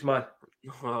peeps, man.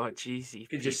 Oh, cheesy.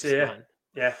 Could you peeps, say man.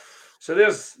 Yeah. So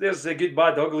there's the good,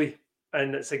 bad, ugly,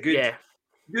 and it's a good,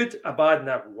 good, a bad, and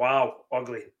a wow,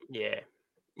 ugly.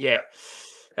 Yeah.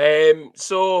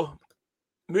 So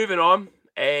moving on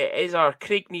is our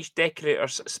Craig Niche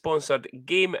Decorators sponsored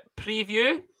game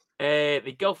preview.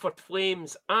 The Guildford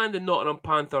Flames and the Nottingham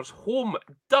Panthers home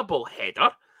double header.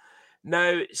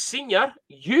 Now, Senior,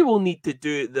 you will need to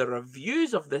do the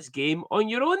reviews of this game on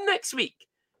your own next week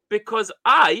because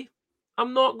I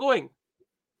am not going.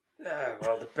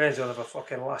 Well, depends on if I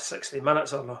fucking last 60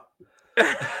 minutes or not.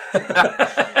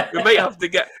 we might have to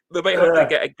get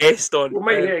a guest on. We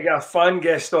might get a fan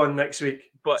guest on next week.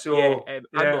 But so, I'm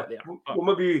not there.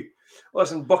 Well, maybe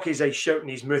listen. Bucky's shouting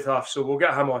his mouth off, so we'll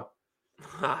get him on.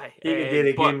 Aye, he can do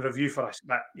the game review for us.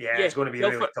 But it's going to be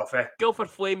really tough.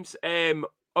 Guildford Flames.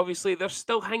 Obviously, they're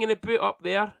still hanging about up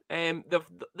there.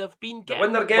 They've been getting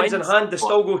when their games in hand, they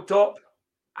still go top.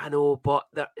 I know, but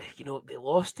they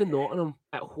lost to Nottingham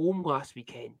at home last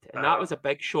weekend, and that was a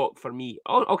big shock for me.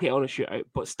 Okay, on a shootout,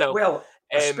 but still. Well,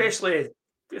 especially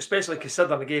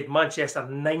considering they gave Manchester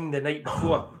 9 the night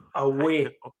before away.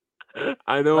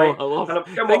 I know. Right? I love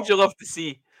things you love to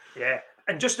see. Yeah,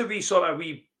 and just a wee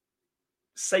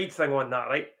side thing on that,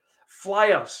 right?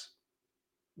 Flyers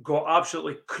got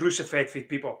absolutely crucified for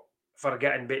people for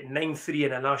getting beat 9-3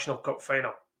 in a National Cup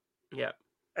final. Yeah,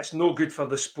 it's no good for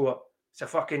the sport. It's a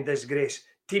fucking disgrace.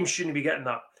 Teams shouldn't be getting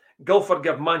that. Guildford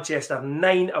give Manchester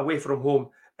 9 away from home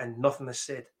and nothing is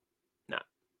said. Nah.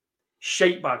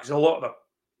 Shite bags, a lot of them.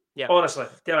 Yeah. Honestly,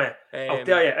 I'll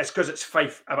tell you, it's because it's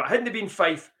Fife. If it hadn't been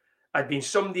Fife, I'd been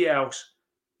somebody else.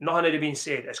 Nothing had been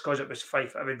said. It's because it was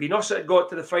Fife. If it had been us that got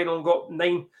to the final and got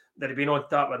 9, they'd have been on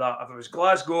top with that. If it was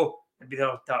Glasgow, they'd been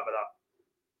on top with that.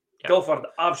 Yep. Guildford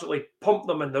absolutely pumped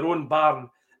them in their own barn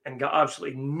and got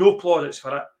absolutely no plaudits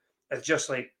for it. It's just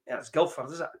like, it's Guildford,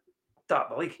 is it? Top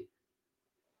the league.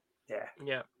 Yeah.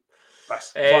 Yeah.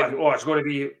 It's going to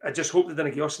be, I just hope they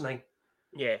didn't give us 9.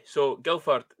 Yeah, so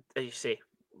Guildford, as you say,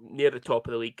 near the top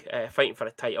of the league, fighting for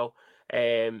a title.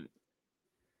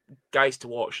 Guys to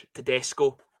watch,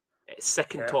 Tedesco,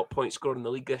 second top point scorer in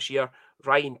the league this year.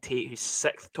 Ryan Tate, who's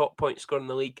 6th top point scorer in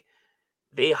the league.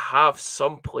 They have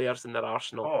some players in their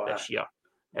arsenal this year.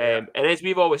 And as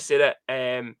we've always said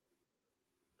it,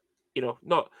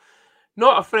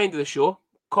 not a friend of the show,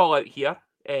 call out here,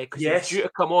 because he was due to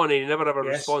come on and he never ever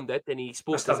responded, and he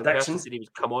spoke to us in person, said he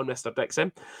would come on, Mr.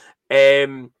 Dixon.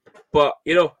 But,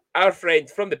 our friend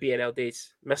from the BNL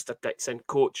days, Mr. Dixon,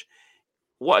 coach,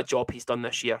 what a job he's done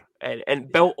this year,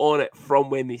 and built on it from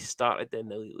when they started in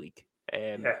the Elite League.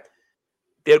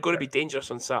 They're going to be dangerous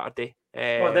on Saturday.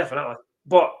 Definitely.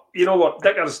 But you know what?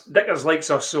 Dickers likes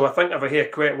us, so I think if I hear a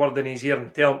quiet word in his ear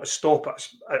and tell him to stop at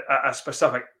a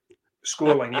specific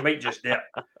scoreline, he might just do it.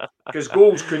 Because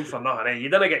goals couldn't for nothing. You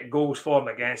didn't get goals for and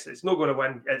against. It's not going to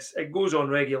win. It goes on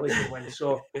regulation wins.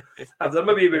 So if there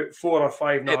maybe about 4 or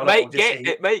 5, it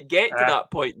might get to that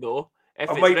point though.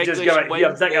 If I might just give it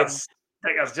here.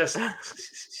 Dickers just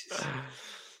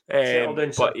settle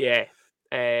down. But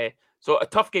so a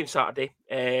tough game Saturday,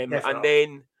 and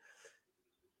then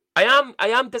I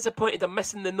am disappointed I'm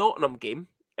missing the Nottingham game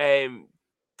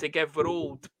to give our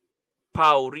old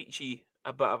pal Ricci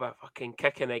a bit of a fucking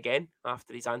kicking again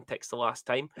after his antics the last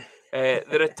time.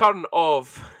 The return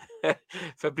of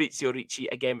Fabrizio Ricci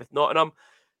again with Nottingham.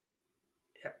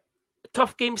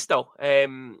 Tough game still.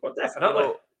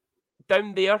 Definitely.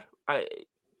 Down there,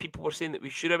 people were saying that we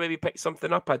should have maybe picked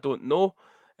something up. I don't know.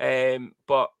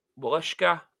 But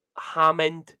Walishka,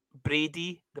 Hammond,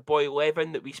 Brady, the boy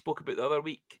Levin that we spoke about the other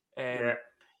week.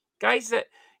 Guys that,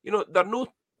 they're no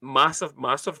massive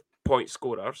point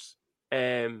scorers.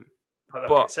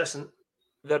 But consistent.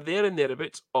 They're there and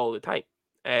thereabouts all the time.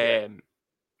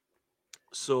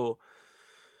 So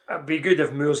it'd be good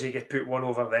if Moolsey could put one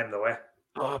over them though,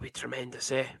 Oh, it'd be tremendous,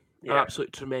 Yeah.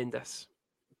 Absolutely tremendous.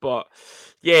 But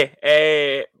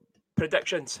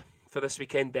predictions for this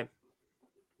weekend then.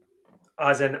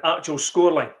 As in actual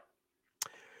scoreline.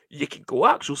 You can go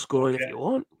actual scoreline if you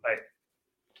want. Right.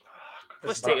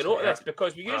 Let's take a note of this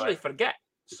because we usually forget.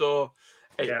 So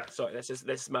sorry, this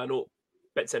is my note.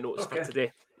 Bits of notes for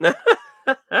today. This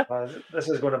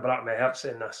is going to break my heart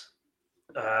saying this.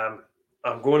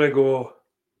 I'm going to go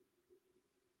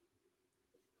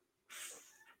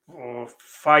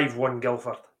 5-1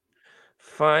 Guildford.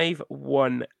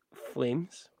 5-1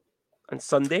 Flames. And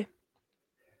Sunday?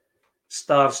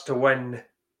 Stars to win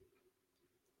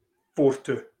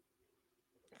 4-2.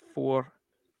 4-2.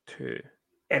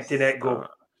 Empty net goal.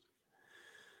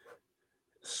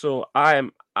 So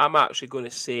I'm actually going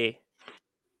to say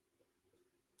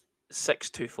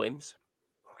 6-2 Flames.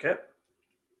 Okay.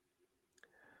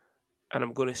 And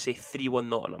I'm going to say 3-1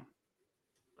 Nottingham.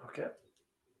 Okay.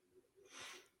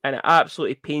 And it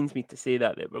absolutely pains me to say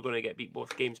that we're going to get beat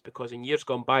both games, because in years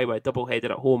gone by with a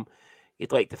double-header at home,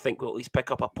 you'd like to think we'll at least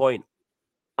pick up a point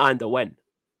and a win.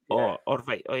 Yeah. Or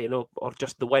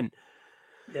just the win.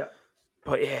 Yeah.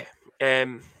 But yeah,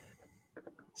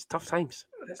 it's tough times.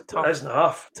 It's tough. It isn't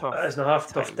half. Tough. It isn't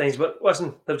half tough times. But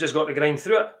listen, they've just got to grind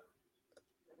through it.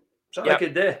 Something I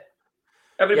could do.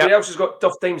 Everybody else has got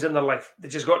tough times in their life. They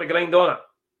just got to grind on it.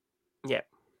 Yeah.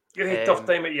 You had a tough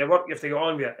time at your work, you have to go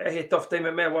on with it. I had a tough time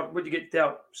at my work. What do you get to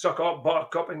tell? Suck up,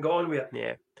 buttercup, and go on with it.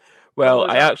 Yeah. Well,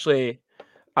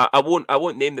 I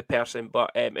won't name the person,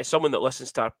 but it's someone that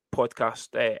listens to our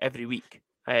podcast every week.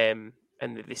 And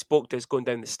they spoke to us going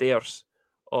down the stairs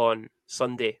on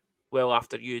Sunday, well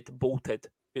after you'd bolted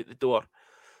out the door.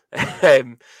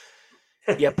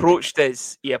 He approached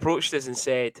us and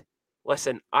said,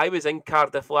 "Listen, I was in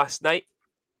Cardiff last night,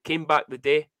 came back the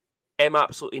day, I'm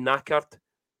absolutely knackered,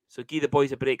 so give the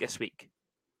boys a break this week."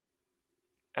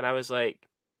 And I was like,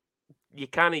 you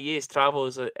can't use travel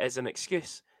as an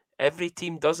excuse. Every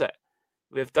team does it.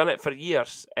 We've done it for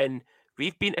years, and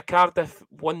we've been to Cardiff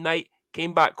one night,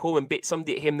 came back home and beat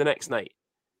somebody at home the next night.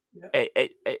 Yeah.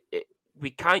 We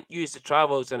can't use the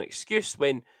travel as an excuse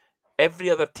when every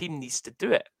other team needs to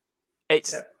do it.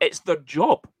 It's their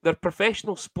job. They're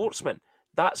professional sportsmen.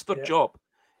 That's their job,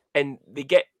 and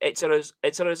it's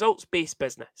a results based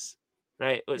business,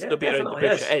 right? Let's not be around the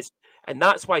bush. It is, and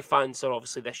that's why fans are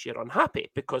obviously this year unhappy,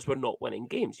 because we're not winning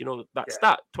games. You know that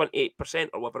stat, 28%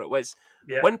 or whatever it was,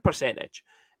 win percentage.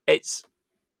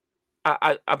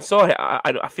 I'm sorry.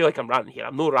 I feel like I'm ranting here.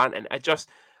 I'm not ranting.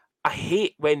 I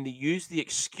hate when they use the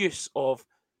excuse of,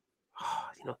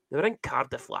 they were in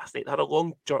Cardiff last night. They had a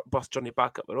long bus journey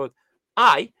back up the road.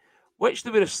 Which they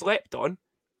would have slept on,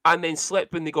 and then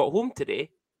slept when they got home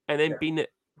today, and then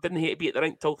didn't hate to be at the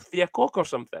rink till 3 o'clock or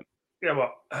something. Yeah,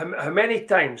 well, how many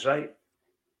times, right?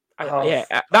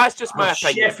 That's just my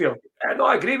opinion. Sheffield. No,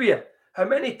 I agree with you. How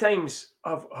many times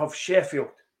have Sheffield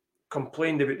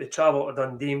complained about the travel to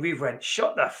Dundee, and we've went,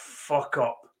 shut the fuck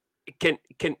up. Can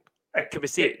we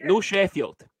say it? No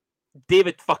Sheffield.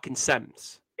 David fucking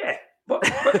Sims. Yeah, but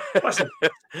listen,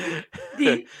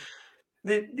 the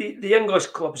English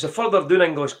clubs, the further down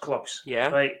English clubs,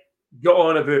 right, got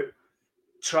on about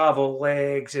travel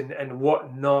legs and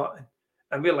whatnot,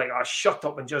 and we're like, shut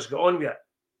up and just get on with it.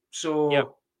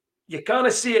 So you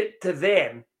kind say it to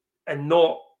them and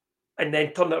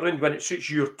then turn it around when it suits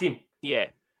your team. Yeah.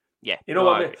 You know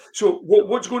what I mean? So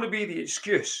what's going to be the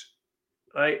excuse,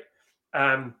 right?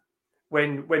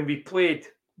 When we played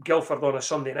Guildford on a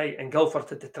Sunday night, and Guildford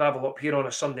had to travel up here on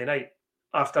a Sunday night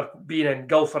after being in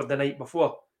Guildford the night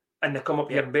before, and they come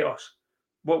up here and beat us.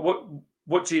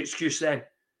 What's the excuse then?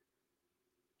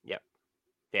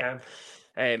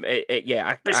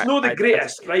 It's not the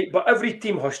greatest, right? But every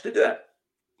team has to do it.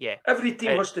 Yeah, every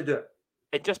team has to do it.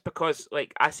 And just because,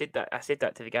 like I said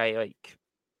that to the guy, like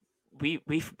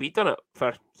we've done it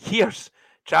for years,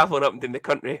 traveling up and down the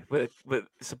country with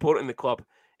supporting the club,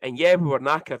 and we were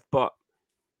knackered, but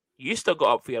you still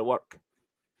got up for your work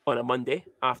on a Monday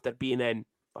after being in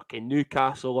fucking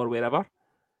Newcastle or wherever.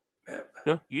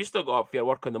 You still got up for your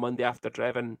work on the Monday after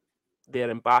driving there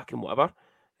and back and whatever.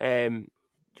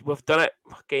 We've done it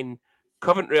fucking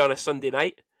Coventry on a Sunday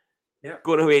night. Yeah.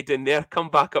 Going away down there, come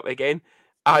back up again,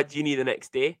 add uni the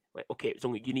next day. Like, okay, it's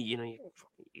only uni,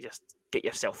 you just get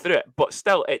yourself through it. But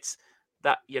still, it's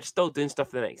that you're still doing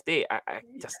stuff the next day. I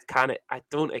just can't. I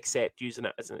don't accept using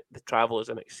it as the travel as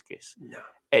an excuse. No,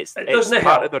 it doesn't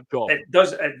part of their job. It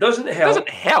doesn't help. It doesn't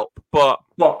help, but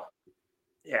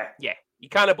yeah, you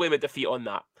can't blame a defeat on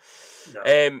that.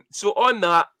 No. So on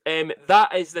that,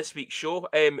 that is this week's show.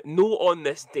 No on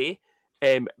this day.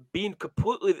 Being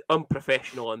completely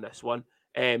unprofessional on this one.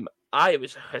 I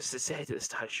was, as I said at the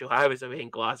start of the show, I was away in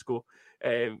Glasgow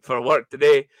for work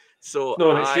today. So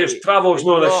no excuse. Travel's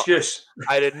no excuse.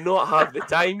 I did not have the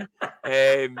time.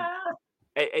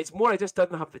 It's more I just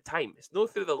didn't have the time. It's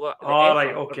not through the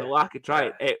lack of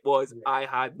trying. It was I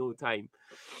had no time.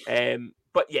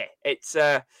 But yeah, it's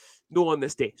no on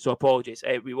this day. So apologies.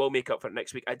 We will make up for it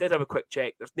next week. I did have a quick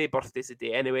check. There's no birthdays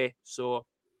today anyway. So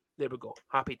there we go.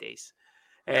 Happy days.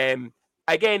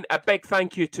 Again, a big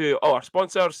thank you to all our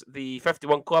sponsors, the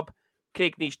 51 Club,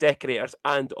 Craig Niche Decorators,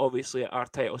 and obviously our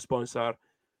title sponsor,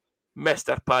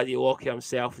 Mr. Paddy Lockie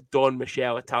himself, Don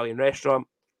Michelle Italian Restaurant,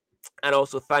 and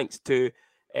also thanks to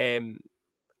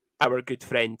our good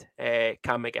friend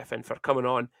Cam McGiffin for coming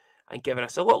on and giving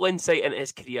us a little insight into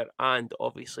his career and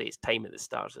obviously his time at the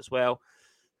Stars as well,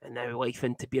 and now life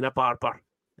into being a barber.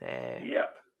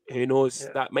 Who knows?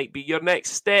 That might be your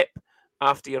next step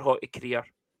after your hockey career.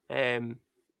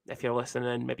 If you're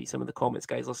listening in, maybe some of the comments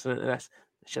guys listening to this,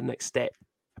 it's your next step.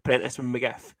 Apprentice with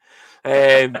McGiff.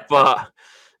 But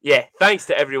yeah, thanks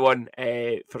to everyone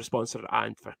for sponsoring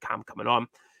and for Cam coming on.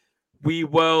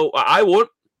 I won't,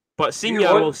 but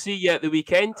Senior will see you at the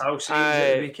weekend. I'll see you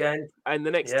at the weekend. And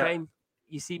the next time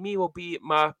you see me will be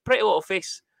my pretty little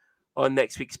face on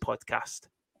next week's podcast.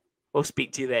 We'll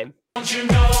speak to you then. Don't you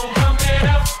know, pump it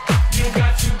up, you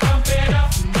got to